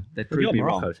wrong. They proved me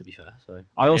Morocco, wrong. To be fair. So.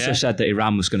 I also said that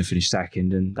Iran was going to finish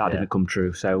second, and that didn't come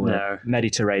true. So,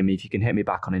 Mediterranean, if you can hit me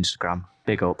back on Instagram,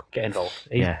 big up. Get involved.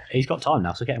 He's got time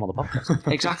now, so get him on the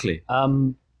podcast. Exactly.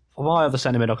 For my other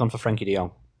centre mid, I've gone for Frenkie de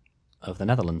Jong of the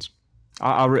Netherlands.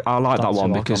 I like that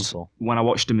one because when I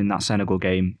watched him in that Senegal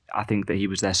game, I think that he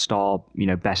was their star,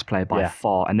 best player by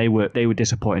far, and they were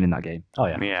disappointing in that game. Oh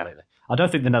yeah, absolutely. I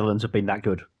don't think the Netherlands have been that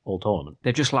good all tournament.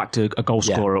 They've just lacked a goal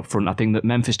scorer up front. I think that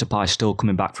Memphis Depay is still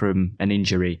coming back from an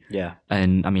injury. Yeah,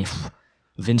 and I mean,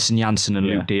 Vincent Janssen and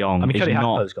Luke De Jong. I mean, Cody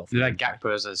Gakpo's got.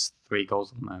 Gakpo has 3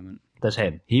 goals at the moment. There's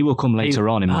him. He will come later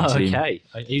on in my team. Okay,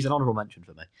 he's an honourable mention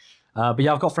for me. But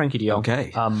yeah, I've got Frenkie de Jong.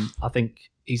 Okay. I think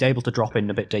he's able to drop in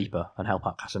a bit deeper and help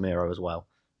out Casemiro as well.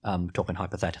 Talking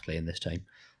hypothetically in this team.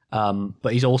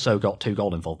 But he's also got 2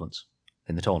 goal involvements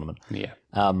in the tournament. Yeah.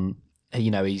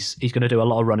 He's going to do a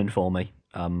lot of running for me.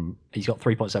 He's got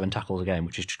 3.7 tackles a game,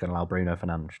 which is just going to allow Bruno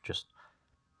Fernandes just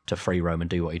to free roam and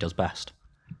do what he does best.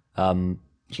 You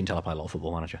can tell I play a lot of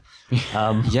Football Manager.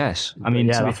 Yes. I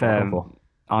mean, to be fair,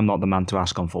 I'm not the man to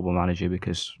ask on Football Manager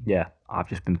because I've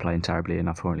just been playing terribly and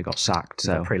I've currently got sacked.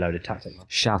 So preloaded tactic.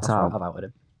 Shout out. I've outed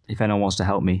him. If anyone wants to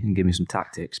help me and give me some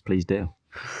tactics, please do.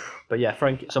 But yeah,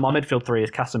 so my midfield 3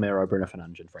 is Casemiro, Bruno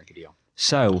Fernandes and Frenkie de Jong.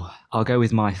 So I'll go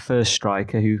with my first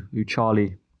striker who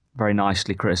Charlie very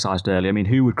nicely criticised earlier. I mean,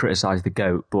 who would criticise the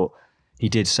GOAT? But he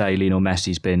did say Lionel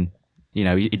Messi's been, he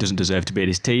doesn't deserve to be in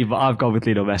his team, but I've gone with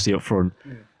Lionel Messi up front.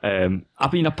 I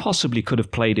mean, I possibly could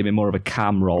have played him in more of a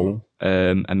cam role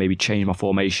and maybe changed my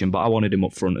formation, but I wanted him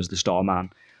up front as the star man.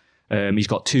 He's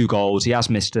got 2 goals. He has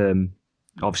missed,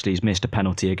 obviously, he's missed a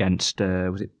penalty against,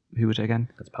 was it who was it again?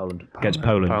 Against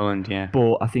Poland. Poland, yeah.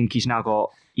 But I think he's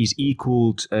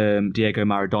equalled Diego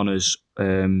Maradona's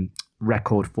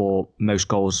record for most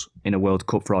goals in a World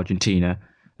Cup for Argentina,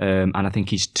 and I think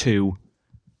he's two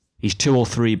or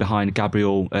three behind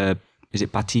Gabriel. Is it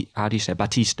how do you say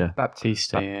Batista?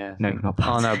 Baptista, yeah. No, not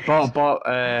Batista. Oh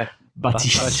no,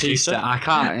 Batista. I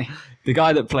can't. The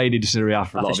guy that played in Serie A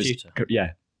for a lot of his...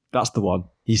 Yeah, that's the one.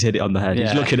 He's hit it on the head. Yeah.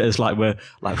 He's looking at us like we're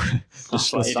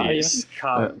idiots.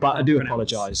 But I do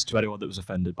apologise to anyone that was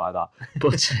offended by that.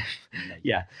 But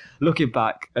yeah, looking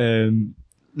back, Lionel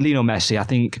Messi, I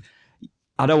think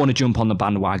I don't want to jump on the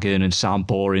bandwagon and sound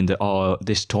boring that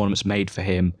this tournament's made for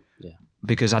him,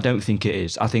 because I don't think it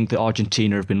is. I think that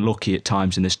Argentina have been lucky at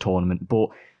times in this tournament. But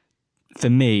for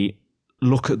me,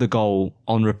 look at the goal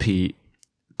on repeat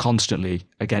constantly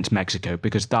against Mexico,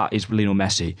 because that is Lionel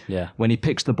Messi. Yeah. When he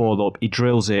picks the ball up, he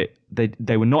drills it.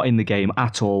 They were not in the game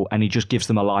at all, and he just gives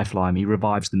them a lifeline. He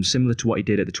revives them, similar to what he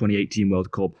did at the 2018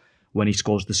 World Cup when he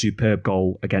scores the superb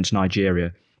goal against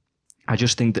Nigeria. I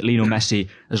just think that Lionel Messi,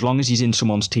 as long as he's in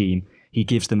someone's team, he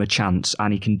gives them a chance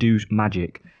and he can do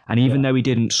magic. And even though he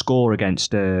didn't score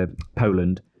against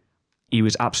Poland, he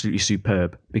was absolutely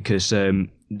superb, because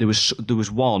there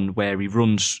was one where he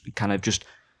runs, kind of just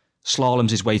slaloms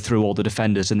his way through all the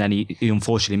defenders, and then he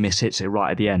unfortunately mishits it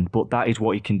right at the end. But that is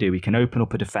what he can do. He can open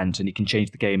up a defence and he can change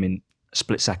the game in a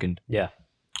split second. Yeah.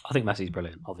 I think Messi's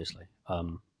brilliant, obviously.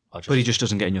 But he just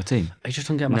doesn't get in your team. He just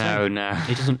doesn't get my team. No.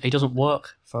 He doesn't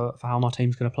work for how my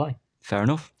team's going to play. Fair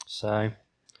enough. So,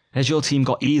 has your team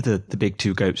got either the big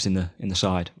two goats in the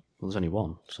side? Well, there's only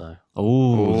one. So.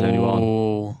 There's only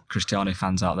one. Cristiano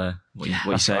fans out there, what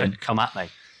are you saying? Right. Come at me.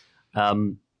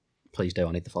 Please do.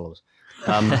 I need the followers.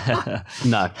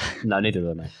 No, neither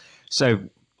of them. So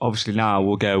obviously now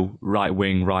we'll go right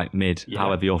wing, right mid.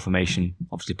 However your formation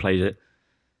obviously plays it.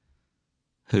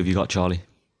 Who have you got, Charlie?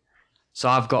 So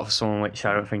I've got someone which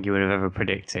I don't think you would have ever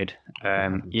predicted.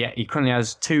 He currently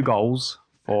has 2 goals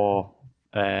for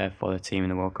the team in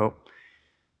the World Cup.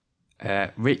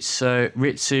 Ritsu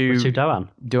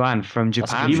Doan from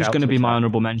Japan. He was going to be my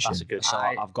honourable mention. That's a good.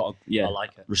 I've got. I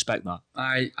like it. Respect that.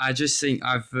 I just think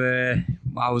I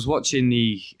was watching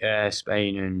the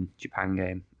Spain and Japan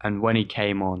game, and when he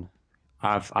came on,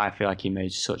 I feel like he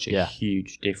made such a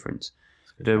huge difference.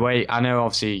 The way, I know,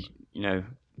 obviously,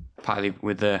 partly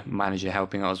with the manager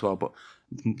helping out as well, but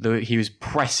he was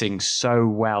pressing so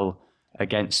well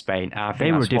against Spain.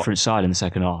 They were a different side in the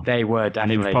second half. They were,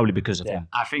 definitely. And it was probably because of him.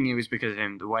 I think it was because of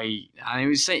him. The way,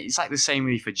 and it's like the same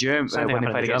really for Germany when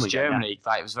they played against Germany.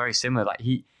 Like, it was very similar. Like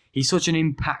he's such an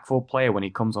impactful player when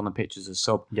he comes on the pitch as a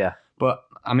sub. Yeah. But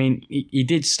I mean, he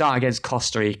did start against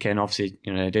Costa Rica, and obviously,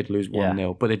 they did lose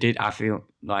 1-0. But they did. I feel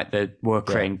like they were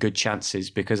creating good chances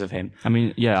because of him. I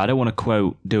mean, I don't want to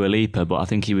quote Dua Lipa, but I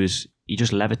think he just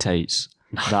levitates.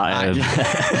 That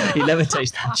he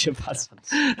levitates that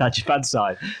Japan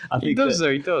side. I think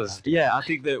he does. Yeah, I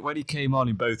think that when he came on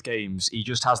in both games, he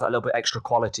just has that little bit extra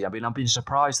quality. I mean, I've been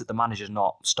surprised that the manager's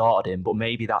not started him, but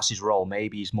maybe that's his role.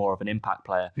 Maybe he's more of an impact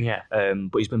player. Yeah.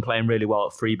 But he's been playing really well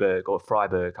at Freiburg,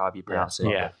 however you pronounce it.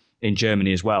 Yeah. In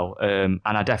Germany as well. And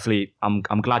I definitely,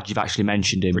 I'm glad you've actually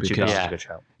mentioned him, because that's a good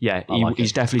shout. Yeah,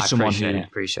 he's definitely someone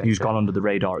who's gone under the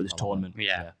radar at this tournament.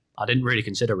 Yeah. I didn't really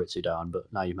consider Ritsu Doan, but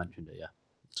now you mentioned it,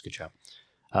 it's a good shout.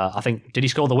 I think, did he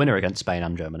score the winner against Spain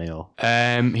and Germany? Or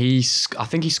I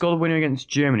think he scored the winner against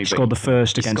Germany. He scored the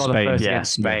first against Spain.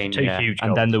 Against Spain. Two huge goals.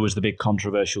 And then there was the big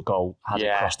controversial goal. Has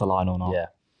it crossed the line or not? Yeah.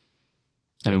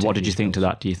 I mean, what did you think to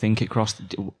that? Do you think it crossed?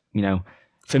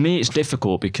 For me, it's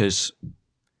difficult because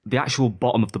the actual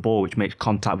bottom of the ball, which makes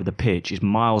contact with the pitch, is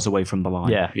miles away from the line.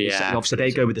 Yeah. So obviously,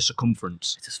 they go with the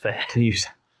circumference. It's fair. To use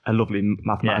a lovely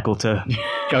mathematical term.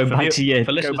 Going back to year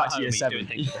 7.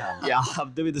 Yeah,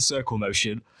 I'm doing the circle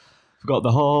motion. I've got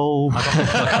the whole...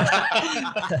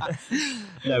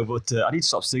 No, but I need to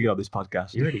stop singing on this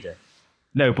podcast. You really do.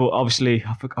 No, but obviously,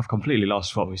 I've completely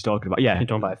lost what we was talking about. Yeah. You're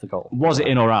talking about the goal. Was it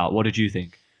in or out? What did you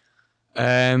think?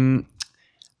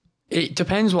 It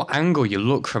depends what angle you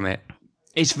look from it.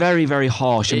 It's very, very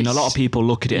harsh. I mean, a lot of people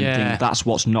look at it and think that's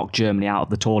what's knocked Germany out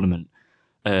of the tournament.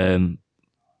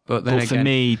 But for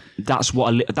me, that's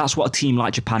what a team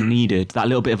like Japan needed. That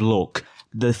little bit of luck,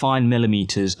 the fine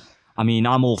millimeters. I mean,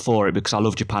 I'm all for it because I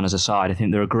love Japan as a side. I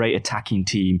think they're a great attacking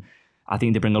team. I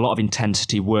think they bring a lot of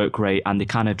intensity, work rate, and they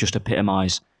kind of just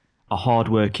epitomise a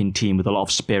hard-working team with a lot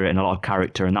of spirit and a lot of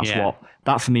character. And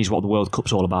that for me is what the World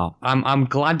Cup's all about. I'm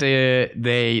glad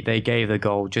they gave the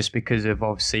goal just because of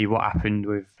obviously what happened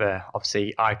with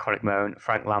obviously iconic moment.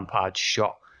 Frank Lampard's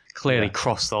shot clearly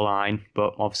crossed the line,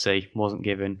 but obviously wasn't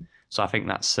given. So I think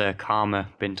that's karma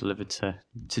being delivered to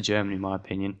Germany, in my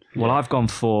opinion. Well, I've gone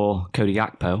for Cody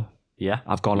Gakpo. Yeah.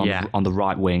 I've gone on the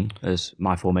right wing as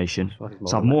my formation.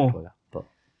 So I'm more...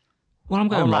 Well, I'm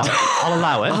going right. I'll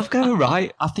allow it. I'm going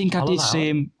right. I think I did see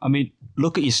him. I mean,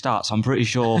 look at your stats. I'm pretty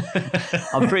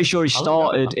sure he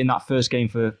started in that first game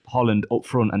for Holland up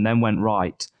front and then went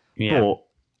right. Yeah. But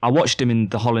I watched him in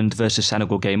the Holland versus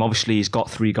Senegal game. Obviously, he's got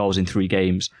 3 goals in 3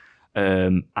 games.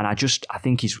 And I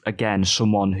think he's, again,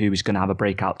 someone who is going to have a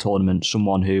breakout tournament,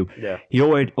 someone who he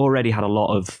already had a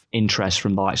lot of interest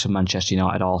from the likes of Manchester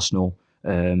United, Arsenal,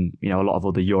 a lot of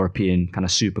other European kind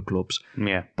of super clubs.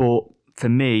 Yeah. But for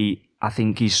me, I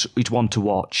think he's one to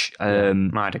watch.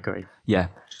 I'd agree. Yeah.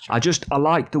 I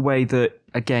like the way that,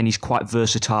 again, he's quite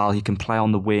versatile. He can play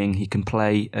on the wing. He can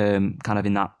play kind of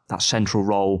in that central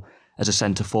role as a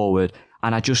centre forward.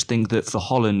 And I just think that for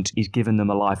Holland, he's given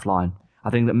them a lifeline. I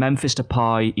think that Memphis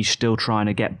Depay, he's still trying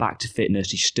to get back to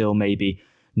fitness. He's still maybe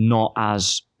not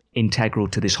as integral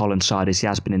to this Holland side as he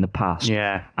has been in the past.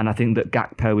 Yeah. And I think that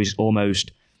Gakpo is almost...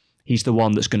 he's the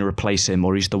one that's going to replace him,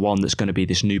 or he's the one that's going to be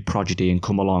this new prodigy and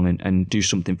come along and do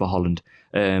something for Holland.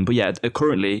 But yeah,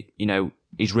 currently,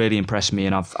 he's really impressed me,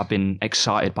 and I've been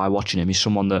excited by watching him. He's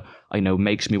someone that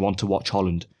makes me want to watch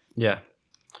Holland. Yeah,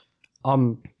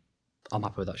 I'm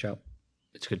happy with that shout.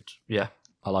 It's good. Yeah,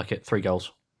 I like it. 3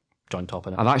 goals, joint top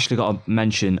in it. I've actually got to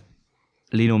mention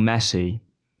Lionel Messi.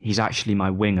 He's actually my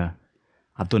winger.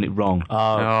 I've done it wrong.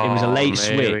 Oh, it was a late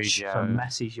switch. So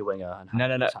Messi's your winger.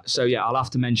 No. So yeah, I'll have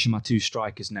to mention my 2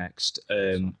 strikers next.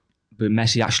 But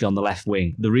Messi actually on the left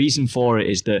wing. The reason for it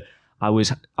is that I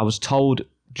was told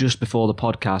just before the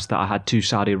podcast that I had 2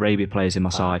 Saudi Arabia players in my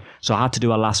side, so I had to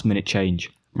do a last minute change.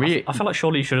 I feel like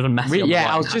surely you should have done Messi.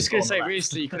 I was just going to say,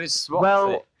 recently you could have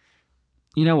swapped it.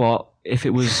 You know what? If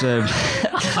it was,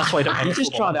 that's why you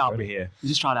just trying to help me here. You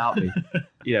just trying to help me.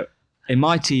 In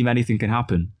my team, anything can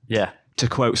happen. Yeah. To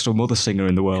quote some other singer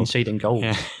in the world. Conceding goals.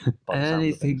 Yeah.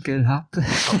 Anything can happen.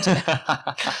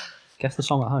 Guess the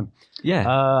song at home.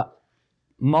 Yeah.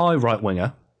 My right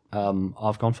winger,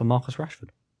 I've gone for Marcus Rashford.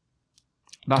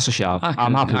 That's a shout.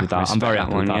 I'm happy with that. I'm very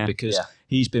happy with that because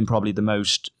he's been probably the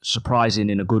most surprising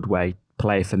in a good way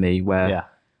player for me, where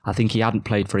I think he hadn't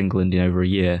played for England in over a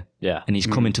year. Yeah. And he's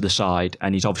come into the side,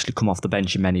 and he's obviously come off the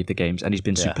bench in many of the games, and he's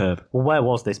been superb. Well, where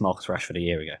was this Marcus Rashford a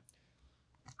year ago?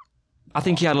 I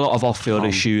think he had a lot of off-field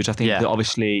issues. I think that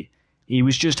obviously he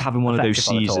was just having one of those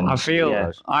seasons. I feel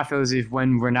as if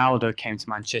when Ronaldo came to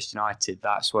Manchester United,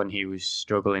 that's when he was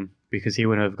struggling because he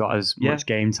wouldn't have got as much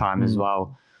game time as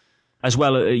well. As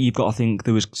well, you've got to think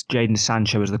there was Jadon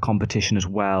Sancho as the competition as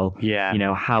well.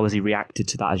 Yeah. How has he reacted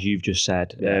to that, as you've just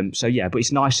said? But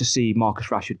it's nice to see Marcus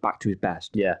Rashford back to his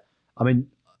best. Yeah. I mean,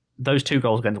 those 2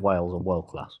 goals against Wales are world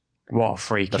class. What a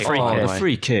free kick. The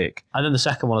free kick. And then the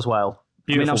second one as well.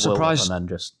 I'm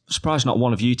surprised not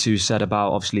one of you 2 said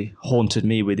about, obviously, haunted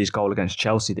me with his goal against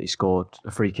Chelsea that he scored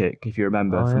a free kick, if you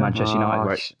remember, for Manchester United,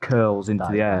 where it curls into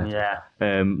the air.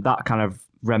 Yeah. That kind of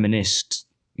reminisced,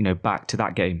 back to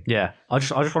that game. Yeah. I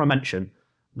just want to mention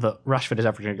that Rashford is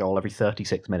averaging a goal every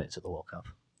 36 minutes at the World Cup.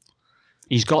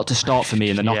 He's got to start for me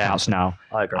in the knockouts now.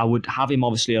 I agree. I would have him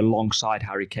obviously alongside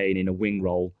Harry Kane in a wing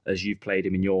role, as you've played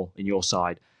him in your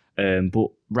side. But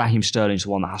Raheem Sterling's the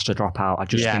one that has to drop out. I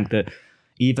just think that,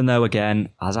 even though, again,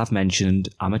 as I've mentioned,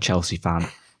 I'm a Chelsea fan,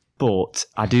 but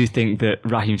I do think that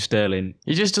Raheem Sterling...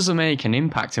 he just doesn't make an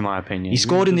impact, in my opinion. He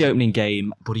scored in the opening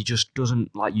game, but he just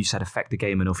doesn't, like you said, affect the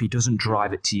game enough. He doesn't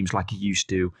drive at teams like he used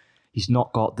to. He's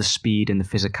not got the speed and the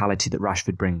physicality that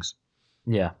Rashford brings.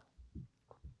 Yeah.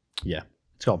 Yeah.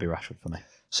 It's got to be Rashford for me.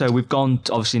 So we've gone,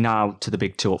 obviously, now to the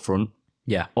big 2 up front.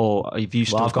 Yeah. Or have you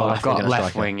still I've got left wing,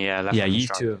 left wing. You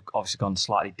 2 have obviously gone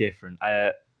slightly different. Do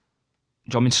you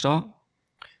want me to start?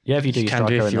 Yeah, if you do, you can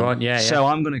do if you want. Yeah. So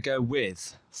I'm going to go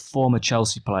with former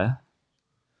Chelsea player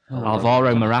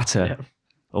Alvaro Morata. Yeah.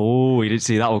 Oh, you didn't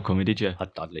see that one coming, did you?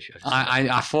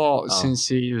 I thought since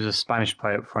he was a Spanish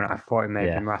player up front, I thought he may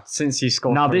have been Morata. Since he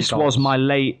scored. Now this was my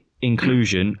late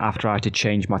inclusion after I had to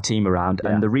change my team around,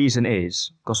 and the reason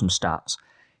is got some stats.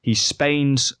 He's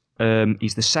Spain's.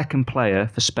 He's the 2nd player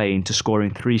for Spain to score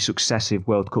in 3 successive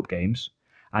World Cup games.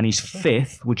 And he's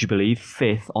 5th, would you believe,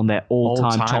 5th on their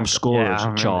all-time top scorers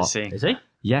chart. Is he?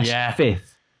 Yes,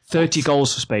 5th. 30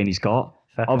 goals for Spain he's got.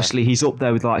 Obviously, he's up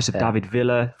there with the likes of David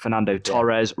Villa, Fernando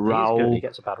Torres, Raul. He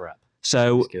gets a bad rap.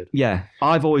 So,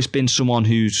 I've always been someone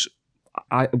who's...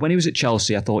 when he was at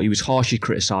Chelsea, I thought he was harshly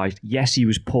criticised. Yes, he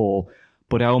was poor,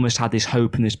 but I almost had this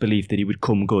hope and this belief that he would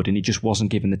come good, and he just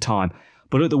wasn't given the time.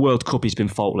 But at the World Cup, he's been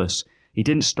faultless. He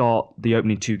didn't start the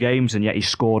opening 2 games, and yet he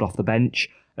scored off the bench.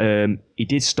 He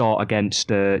did start against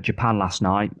Japan last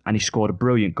night, and he scored a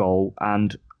brilliant goal.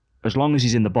 And as long as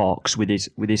he's in the box with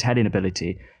his heading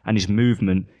ability and his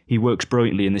movement, he works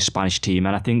brilliantly in this Spanish team.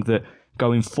 And I think that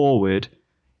going forward,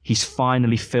 he's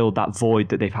finally filled that void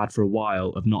that they've had for a while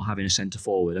of not having a centre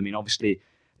forward. I mean, obviously,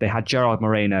 they had Gerard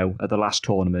Moreno at the last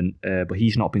tournament, but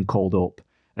he's not been called up.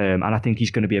 And I think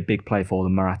he's going to be a big play for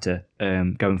them, Morata,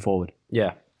 going forward.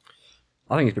 Yeah.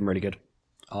 I think he's been really good.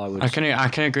 I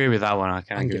can agree with that one. I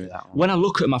can agree with that one. When I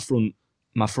look at my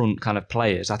front kind of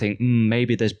players, I think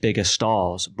maybe there's bigger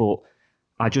stars, but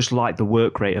I just like the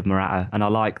work rate of Morata, and I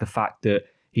like the fact that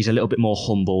he's a little bit more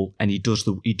humble and he does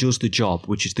the job,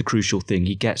 which is the crucial thing.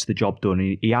 He gets the job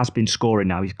done. He has been scoring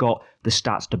now. He's got the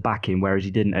stats to back him, whereas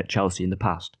he didn't at Chelsea in the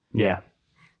past. Yeah.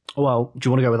 Well, do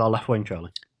you want to go with our left wing,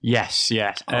 Charlie? Yes.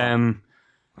 Oh.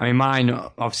 I mean, mine,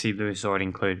 obviously, Lewis already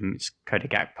included him. It's Cody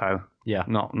Gakpo. Yeah.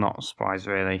 Not a surprise,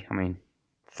 really. I mean,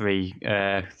 three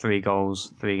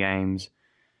goals, 3 games.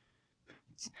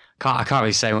 I can't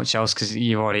really say much else because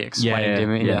you've already explained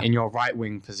him in your right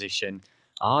wing position.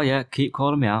 Oh yeah, keep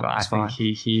calling me out. But I think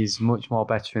he's much more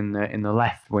better in the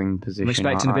left wing position. I'm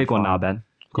expecting a big one now, Ben.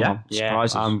 Come on,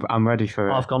 surprises. I'm ready for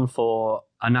it. I've gone for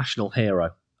a national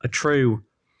hero, a true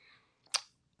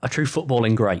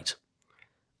footballing great.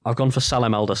 I've gone for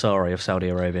Salem El Dosari of Saudi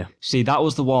Arabia. See, that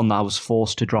was the one that I was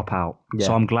forced to drop out. Yeah.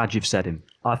 So I'm glad you've said him.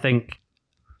 I think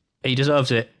he deserves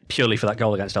it purely for that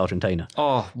goal against Argentina.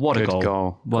 Oh, what a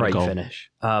goal. What Great a goal. Finish.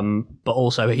 But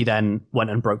also he then went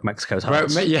and broke Mexico's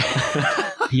hearts.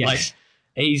 Yes.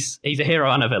 He's a hero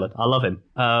and a villain. I love him.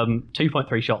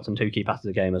 2.3 shots and 2 key passes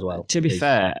a game as well. To be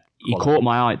fair, he caught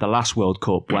my eye at the last World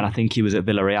Cup when I think he was at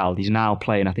Villarreal. He's now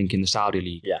playing, I think, in the Saudi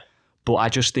League. Yeah. But I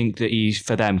just think that he's,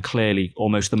 for them, clearly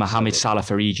almost the Mohamed Salah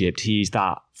for Egypt. He's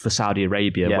that for Saudi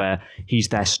Arabia, where he's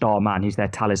their star man, he's their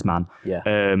talisman. Yeah.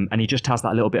 And he just has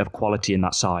that little bit of quality in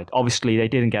that side. Obviously, they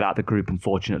didn't get out of the group,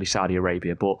 unfortunately, Saudi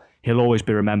Arabia, but he'll always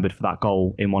be remembered for that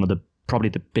goal in one of the probably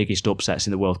the biggest upsets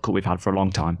in the World Cup we've had for a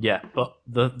long time. Yeah, but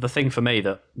the thing for me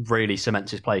that really cements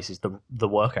his place is the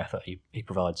work effort he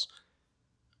provides.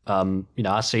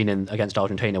 I've seen him against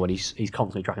Argentina when he's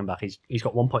constantly tracking back. He's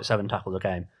got 1.7 tackles a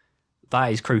game.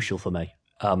 That is crucial for me,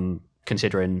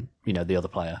 considering the other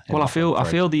player. Well, I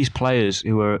feel these players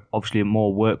who are obviously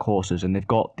more workhorses and they've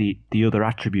got the other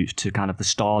attributes to kind of the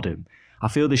stardom. I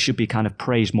feel this should be kind of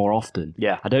praised more often.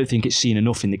 Yeah. I don't think it's seen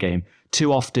enough in the game.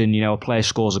 Too often, a player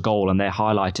scores a goal and they're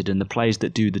highlighted, and the players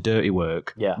that do the dirty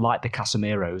work, like the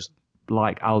Casemiros,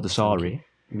 like Al Dosari,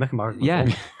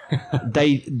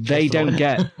 they don't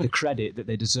get the credit that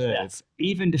they deserve. Yeah.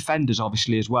 Even defenders,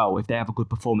 obviously, as well, if they have a good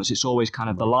performance, it's always kind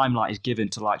of the limelight is given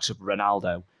to likes of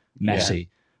Ronaldo, Messi. Yeah.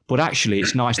 But actually,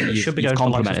 it's nice that you've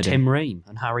complimented him. Tim Ream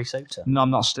and Harry Soter. No,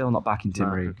 I'm still not backing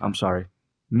Tim Ream. I'm sorry.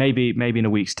 Maybe in a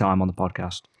week's time on the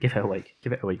podcast. Give it a week.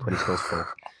 Give it a week when he scores 4.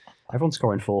 Everyone's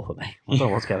scoring 4 for me. I don't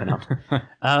know what's going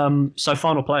on. So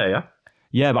final player, yeah?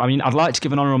 Yeah, but I mean, I'd like to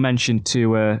give an honourable mention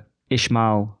to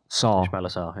Ismail Sarr. Ismail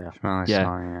Sarr,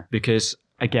 yeah. Because,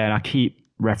 again, I keep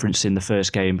referencing the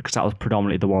first game because that was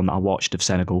predominantly the one that I watched of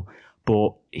Senegal.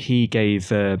 But he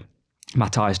gave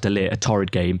Matthias de Ligt a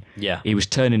torrid game. Yeah. He was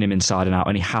turning him inside and out,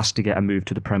 and he has to get a move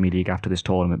to the Premier League after this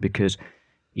tournament because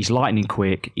he's lightning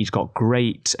quick. He's got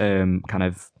great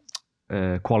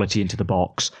quality into the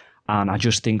box. And I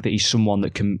just think that he's someone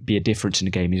that can be a difference in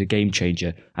the game. He's a game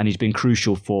changer. And he's been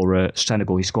crucial for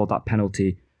Senegal. He scored that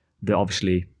penalty that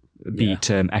obviously beat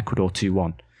Ecuador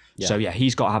 2-1. Yeah. So,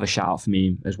 he's got to have a shout out for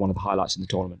me as one of the highlights in the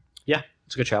tournament. Yeah,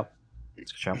 it's a good shout.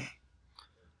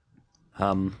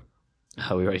 Are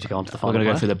we ready to go on to the final? We're going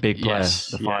to go for the big player,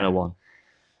 the final one.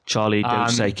 Charlie, don't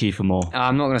say Kiefer Moore.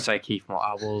 I'm not going to say Kiefer Moore.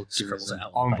 I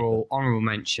will honourable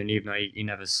mention, even though he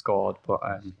never scored. But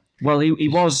well, he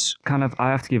was kind of.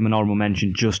 I have to give him an honourable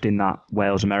mention just in that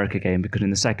Wales-America game because in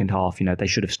the second half, they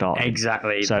should have started.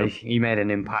 Exactly. So he made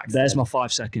an impact. There's my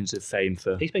 5 seconds of fame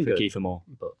for Kiefer Moore.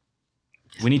 But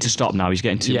we need to stop now. He's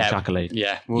getting too much accolade.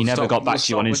 Yeah, he never got back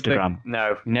to you on Instagram.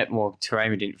 No,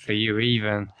 Taremi didn't for you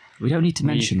even. We don't need to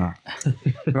mention that.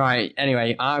 Right.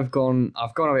 Anyway, I've gone a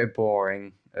bit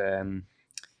boring.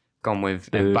 Gone with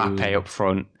Mbappe up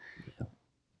front.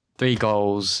 3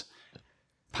 goals.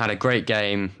 Had a great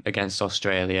game against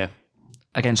Australia.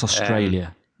 I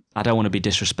don't want to be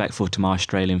disrespectful to my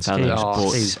Australian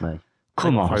fellows, but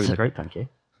come on. That was great, thank you.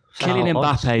 Kylian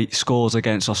Mbappe scores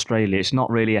against Australia. It's not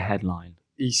really a headline.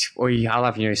 He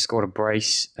scored a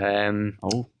brace.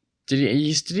 Did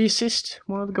he assist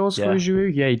one of the goals for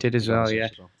Giroud? Yeah, he did as well, yeah.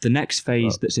 The next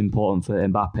phase that's important for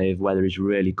Mbappe of whether he's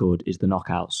really good is the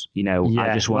knockouts.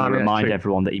 I just want to remind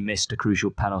everyone that he missed a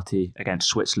crucial penalty against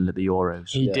Switzerland at the Euros.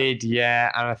 He did,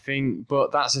 and I think,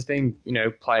 but that's the thing,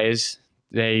 players,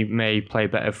 they may play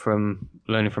better from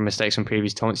learning from mistakes from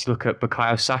previous tournaments. You look at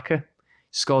Bukayo Saka,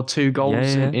 scored 2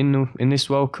 goals in this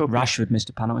World Cup. Rashford missed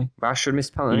a penalty.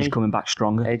 He's coming back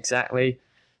stronger. Exactly.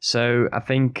 So I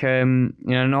think, and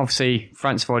obviously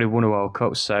France have already won a World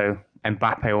Cup, so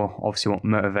Mbappe will obviously want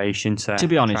motivation to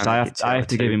be honest, I have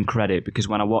to give him credit, because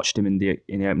when I watched him in the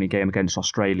opening game against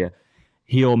Australia,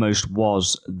 he almost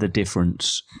was the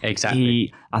difference.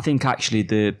 Exactly. I think actually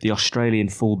the Australian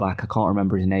fullback, I can't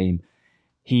remember his name,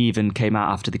 he even came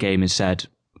out after the game and said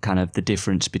kind of the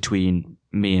difference between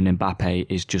me and Mbappe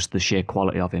is just the sheer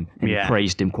quality of him. And he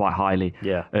praised him quite highly.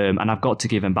 Yeah. And I've got to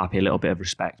give Mbappe a little bit of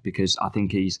respect, because I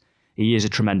think he is a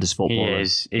tremendous footballer.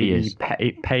 He is.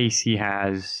 Pace he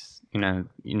has,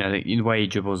 the way he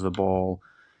dribbles the ball.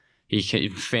 He can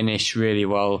finish really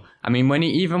well. I mean, when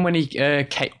he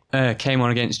came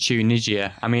on against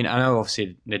Tunisia, I mean, I know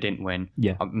obviously they didn't win.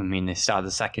 Yeah. I mean, they started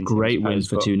the second. Great win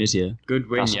for Tunisia. Good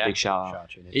win. That's a big shout out.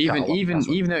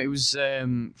 Even though it was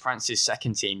France's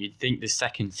second team, you'd think the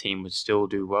second team would still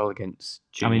do well against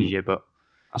Tunisia. But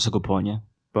that's a good point. Yeah.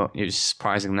 But it was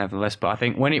surprising nevertheless. But I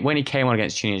think when he came on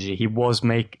against Tunisia, he was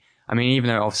even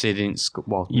though obviously it didn't score.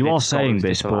 Well, you are saying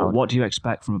this, but what do you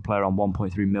expect from a player on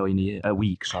 1.3 million a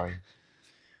week? Sorry.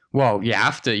 Well, you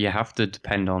have to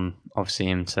depend on obviously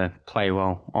him to play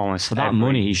well. Almost for that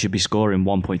money, he should be scoring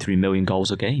 1.3 million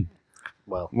goals a game.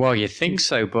 Well, you think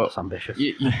so, but that's ambitious.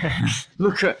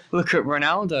 Look at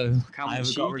Ronaldo. I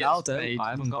haven't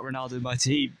got Ronaldo in my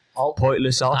team.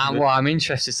 Pointless argument. Well, I'm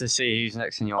interested to see who's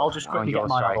next in your. I'll just quickly get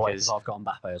mine out of the way because I've got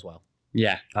Mbappe as well.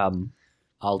 Yeah.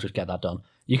 I'll just get that done.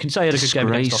 You can say he had a good game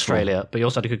against Australia, but he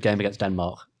also had a good game against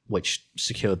Denmark, which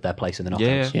secured their place in the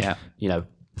knockouts. Yeah.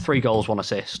 3 goals, 1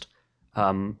 assist.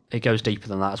 It goes deeper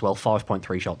than that as well.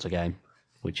 5.3 shots a game,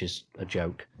 which is a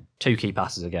joke. 2 key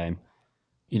passes a game.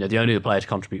 The only other player to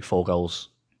contribute 4 goals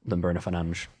than Bruno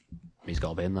Fernandes. He's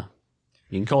got to be in there.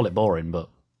 You can call it boring, but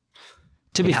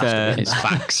to be fair, it's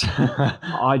facts.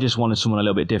 I just wanted someone a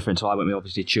little bit different, so I went with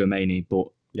obviously Tchouameni. But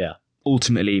yeah,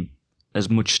 ultimately, as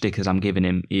much stick as I'm giving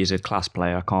him, he is a class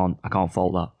player. I can't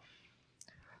fault that.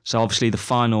 So obviously the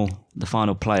final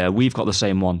player, we've got the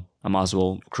same one. I might as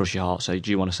well crush your heart. So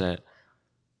do you want to say it?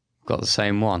 Got the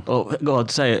same one. Oh, go on,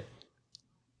 say it.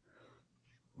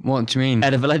 What do you mean?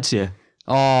 Eder Valencia.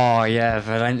 Oh yeah,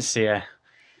 Valencia.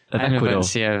 Of Ecuador.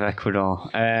 Valencia of Ecuador.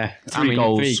 3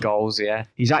 goals. 3 goals, yeah.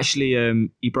 He's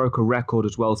actually he broke a record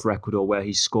as well for Ecuador, where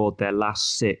he scored their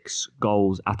last 6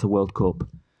 goals at a World Cup,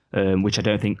 which I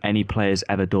don't think any player's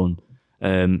ever done.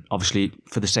 Obviously,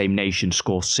 for the same nation,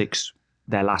 score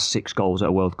their last 6 goals at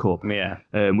a World Cup. Yeah.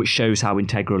 Which shows how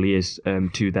integral he is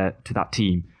to that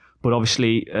team. But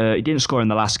obviously, he didn't score in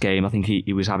the last game. I think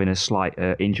he was having a slight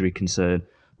injury concern.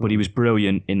 But he was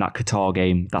brilliant in that Qatar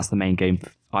game. That's the main game,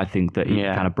 I think, that he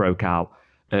kind of broke out.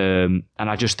 And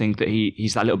I just think that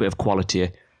he's that little bit of quality.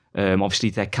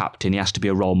 Obviously, their captain, he has to be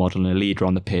a role model and a leader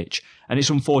on the pitch. And it's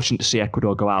unfortunate to see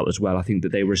Ecuador go out as well. I think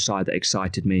that they were a side that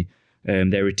excited me.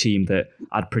 They're a team that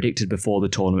I'd predicted before the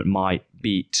tournament might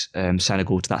beat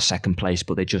Senegal to that second place,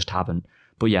 but they just haven't.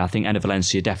 But yeah, I think Eder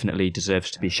Valencia definitely deserves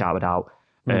to be shouted out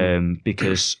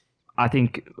because I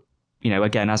think,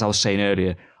 again, as I was saying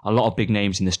earlier, a lot of big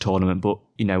names in this tournament, but,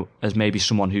 as maybe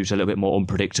someone who's a little bit more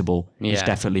unpredictable, he's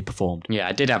definitely performed. Yeah,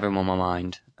 I did have him on my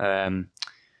mind.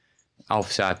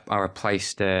 Obviously, I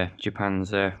replaced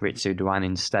Japan's Ritsu Doan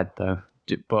instead, though.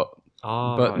 But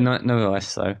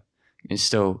nonetheless, though, it's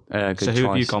still a good choice. So who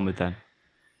have you gone with then?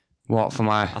 What, for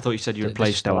my... I thought you said you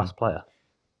replaced the last player.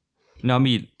 No, I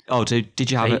mean... Oh, so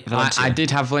did you have Valencia? I did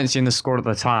have Valencia in the squad at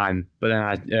the time, but then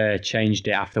I changed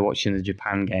it after watching the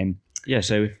Japan game. Yeah,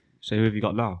 so who have you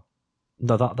got now?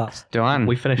 No, that's... Doan.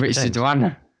 We finished Ritsu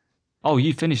Doan. Oh,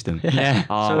 you finished them? Yeah.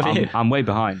 I'm way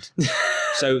behind.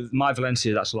 So my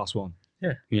Valencia, that's the last one.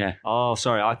 Yeah. Oh,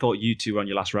 sorry. I thought you 2 were on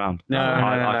your last round. No.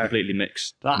 I completely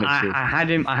mixed. I had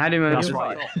him.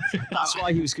 That's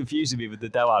why he was confusing me with the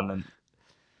Doan. And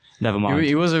never mind.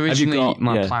 He was originally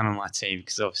my plan on my team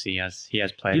because obviously he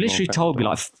has played. You literally told me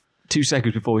 2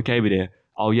 seconds before we came in here.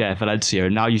 Oh yeah, Valencia,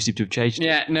 and now you seem to have changed.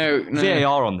 Yeah, no.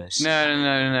 VAR on this.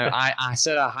 No. I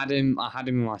said I had him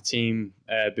in my team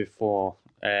before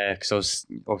because I was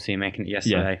obviously making it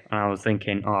yesterday, and I was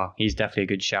thinking, he's definitely a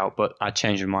good shout. But I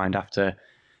changed my mind after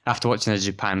watching the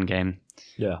Japan game.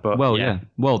 Yeah. But, yeah.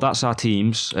 Well, that's our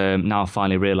teams. Now I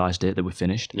finally realised that we're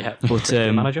finished. Yeah. But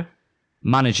manager.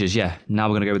 Managers, yeah. Now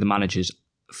we're going to go with the managers.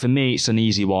 For me, it's an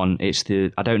easy one. It's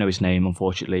I don't know his name,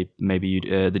 unfortunately. Maybe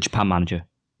the Japan manager.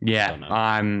 Yeah,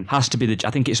 has to be I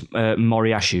think it's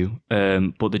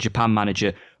Moriyasu, but the Japan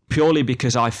manager, purely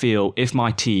because I feel if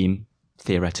my team,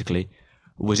 theoretically,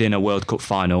 was in a World Cup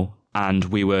final and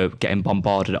we were getting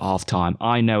bombarded at half time.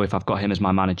 I know if I've got him as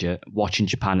my manager watching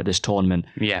Japan at this tournament,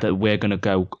 that we're going to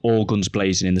go all guns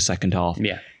blazing in the second half.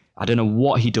 Yeah. I don't know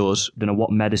what he does, I don't know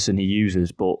what medicine he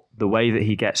uses, but the way that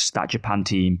he gets that Japan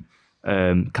team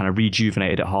kind of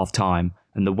rejuvenated at half time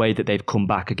and the way that they've come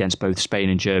back against both Spain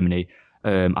and Germany,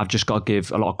 I've just got to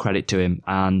give a lot of credit to him.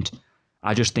 And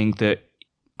I just think that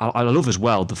I love as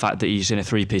well the fact that he's in a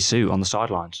three-piece suit on the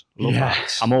sidelines. Love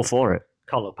that. I'm all for it.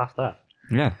 Can't look past that.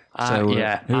 Yeah. So who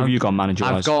have you gone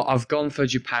manager-wise? I've gone for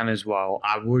Japan as well.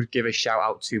 I would give a shout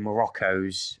out to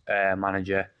Morocco's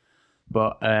manager,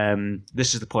 but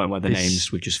this is the point where the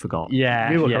names we just forgot.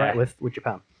 Yeah, you were correct with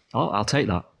Japan. Oh, I'll take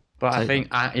that. But I think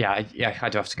I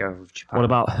do have to go with Japan. What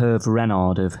about Hervé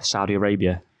Renard of Saudi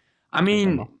Arabia? I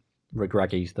mean,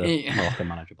 Regragi's the Moroccan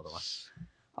manager, by the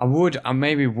way. I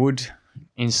maybe would.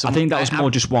 I think that was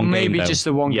more just one game. Maybe just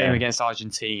the one game against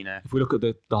Argentina. If we look at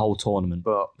the whole tournament.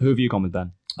 But who have you gone with,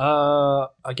 Ben?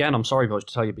 Again, I'm sorry, boys,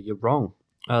 to tell you, but you're wrong.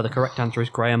 The correct answer is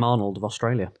Graham Arnold of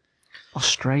Australia.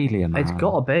 Australia, man. It's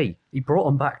got to be. He brought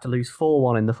them back to lose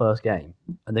 4-1 in the first game,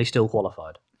 and they still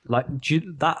qualified. Like,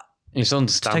 it's understandable.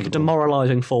 To take a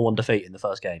demoralising 4-1 defeat in the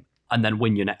first game, and then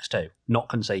win your next two, not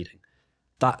conceding.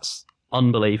 That's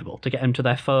unbelievable. To get him to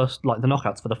their first, the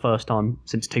knockouts for the first time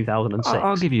since 2006.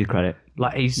 I'll give you credit.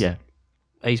 He's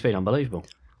been unbelievable.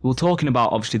 Well, talking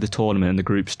about, obviously, the tournament and the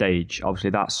group stage,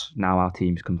 obviously, that's now our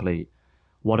team's complete.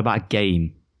 What about a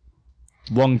game?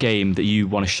 One game that you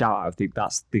want to shout out, I think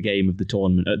that's the game of the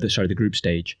tournament, the group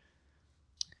stage.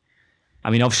 I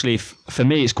mean, obviously, for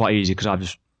me, it's quite easy because I've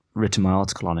just written my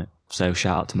article on it. So,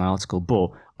 shout out to my article.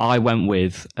 But I went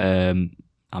with...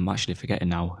 I'm actually forgetting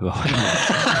now who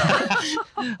I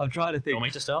went. I'm trying to think. You want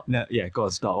me to start? No, yeah, go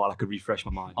on, start while I could refresh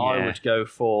my mind. I would go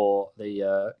for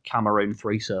the Cameroon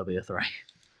 3, Serbia 3.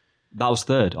 That was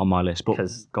third on my list, but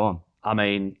go on. I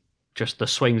mean, just the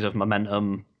swings of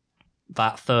momentum.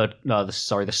 That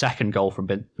the second goal from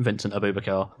Vincent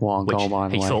Abubakar. One goal, by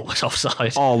the way. He thought was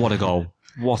offside. Oh, what a goal.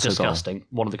 What disgusting. A goal.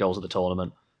 One of the goals of the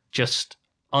tournament. Just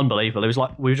unbelievable. It was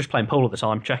like we were just playing pool at the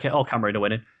time. Check it. Oh, Cameroon are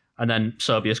winning. And then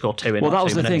Serbia scored 2 in. Well, that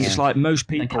was 2 the minutes. thing. It's like most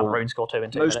people. And Cameroon scored 2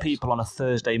 in 2 minutes. Most people on a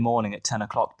Thursday morning at 10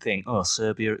 o'clock think, "Oh,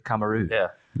 Serbia at Cameroon."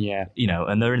 Yeah. You know,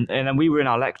 and then we were in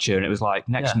our lecture, and it was like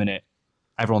next minute,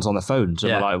 everyone's on their phones,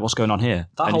 and we're like, "What's going on here?"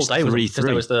 That and whole day was because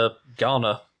there was the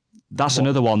Ghana. That's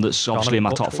another one that's obviously in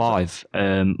my top 5.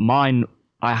 Mine,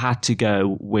 I had to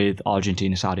go with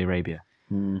Argentina, Saudi Arabia.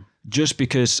 Just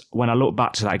because when I look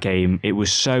back to that game, it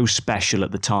was so special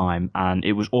at the time, and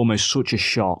it was almost such a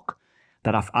shock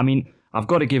that I've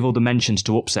got to give all the mentions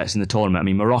to upsets in the tournament. I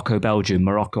mean, Morocco, Belgium.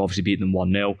 Morocco obviously beat them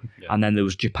 1-0. And then there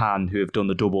was Japan, who have done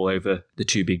the double over the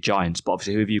two big giants. But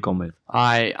obviously, who have you gone with?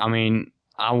 I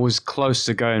was close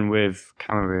to going with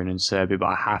Cameroon and Serbia, but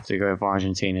I have to go with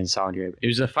Argentina and Saudi Arabia. It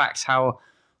was the fact how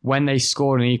when they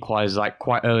scored an equaliser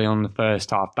quite early on in the first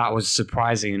half, that was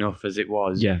surprising enough as it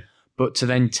was. Yeah. But to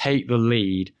then take the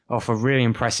lead off a really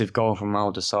impressive goal from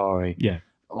Maldasari. Yeah.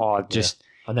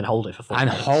 And then hold it for 4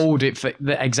 minutes. And hold it for...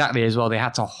 Exactly as well. They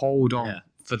had to hold on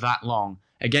for that long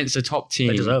against a top team.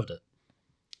 They deserved it.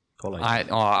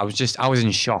 I was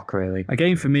in shock, really. A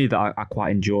game for me that I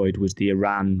quite enjoyed was the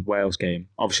Iran-Wales game.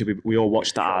 Obviously, we all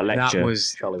watched that at our lecture. It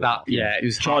was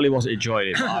Charlie wasn't enjoying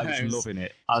it, but I was loving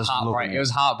it. I was loving it. It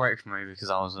was heartbreaking for me because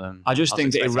I was... I just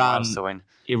think that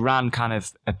Iran kind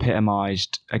of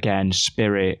epitomised, again,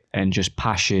 spirit and just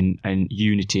passion and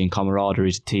unity and camaraderie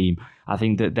as a team. I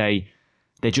think that they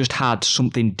just had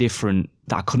something different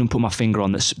that I couldn't put my finger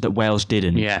on that Wales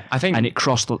didn't. Yeah, I think, and it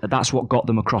crossed. That's what got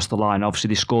them across the line. Obviously,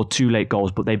 they scored 2 late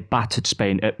goals, but they battered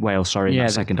Wales. In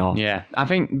that second half. Yeah, I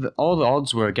think all the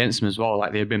odds were against them as well.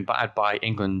 Like they had been battered by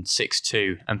England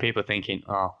 6-2, and people are thinking,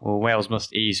 "Oh, well, Wales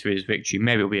must ease for his victory.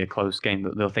 Maybe it'll be a close game,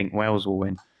 but they'll think Wales will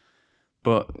win."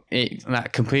 But it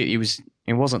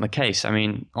wasn't the case. I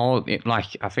mean,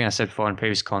 like I think I said before in a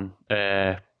previous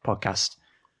podcast.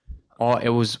 Or it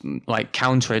was like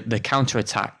the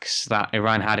counterattacks that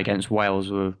Iran had against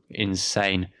Wales were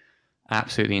insane,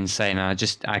 absolutely insane.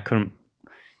 And I couldn't.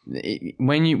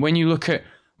 When you look at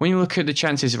the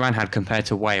chances Iran had compared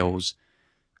to Wales,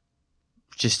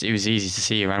 it was easy to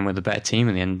see Iran with a better team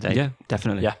in the end of the day. Yeah,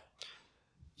 definitely.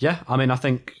 Yeah. I mean, I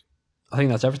think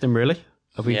that's everything really.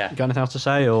 Have we got anything else to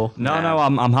say? Or no,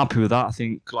 I'm happy with that. I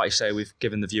think, like you say, we've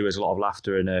given the viewers a lot of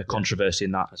laughter and controversy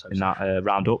in that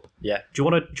roundup. Yeah. Do you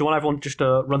want everyone just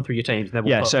to run through your teams? And then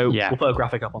we'll put a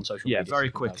graphic up on social media. Yeah, very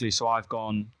quickly. So I've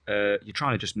gone. You're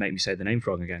trying to just make me say the name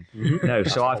wrong again. No,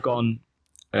 so I've gone.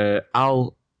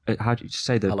 How do you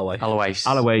say the Alois,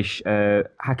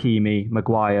 Hakimi,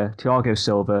 Maguire, Thiago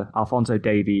Silva, Alphonso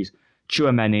Davies,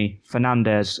 Tchouaméni,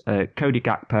 Fernandes, Cody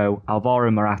Gakpo,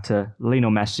 Alvaro Morata,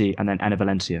 Lionel Messi, and then Enner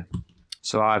Valencia.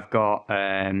 So I've got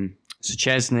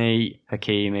Szczesny,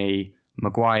 Hakimi,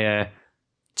 Maguire,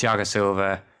 Thiago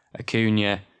Silva,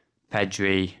 Acuna,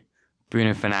 Pedri,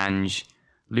 Bruno Fernandes,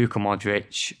 Luka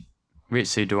Modric,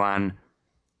 Ritsu Doan,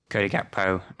 Cody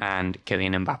Gakpo, and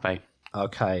Kylian Mbappe.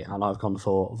 Okay, and I've gone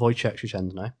for Wojciech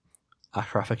Szczesny,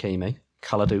 Achraf Hakimi,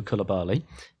 Kalidou Koulibaly,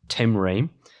 Tim Ream,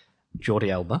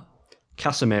 Jordi Alba,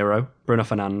 Casemiro, Bruno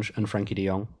Fernandes, and Frankie de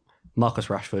Jong, Marcus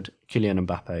Rashford, Kylian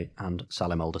Mbappe, and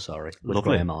Salim Al-Dossari, with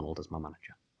Graham Arnold as my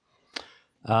manager.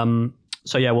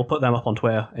 So yeah, we'll put them up on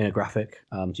Twitter in a graphic,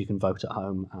 so you can vote at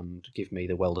home and give me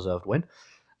the well-deserved win.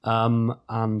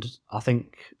 And I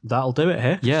think that'll do it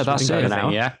here. Yeah, that's it.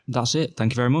 Yeah, that's it.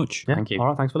 Thank you very much. Yeah. Thank you. All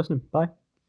right, thanks for listening. Bye.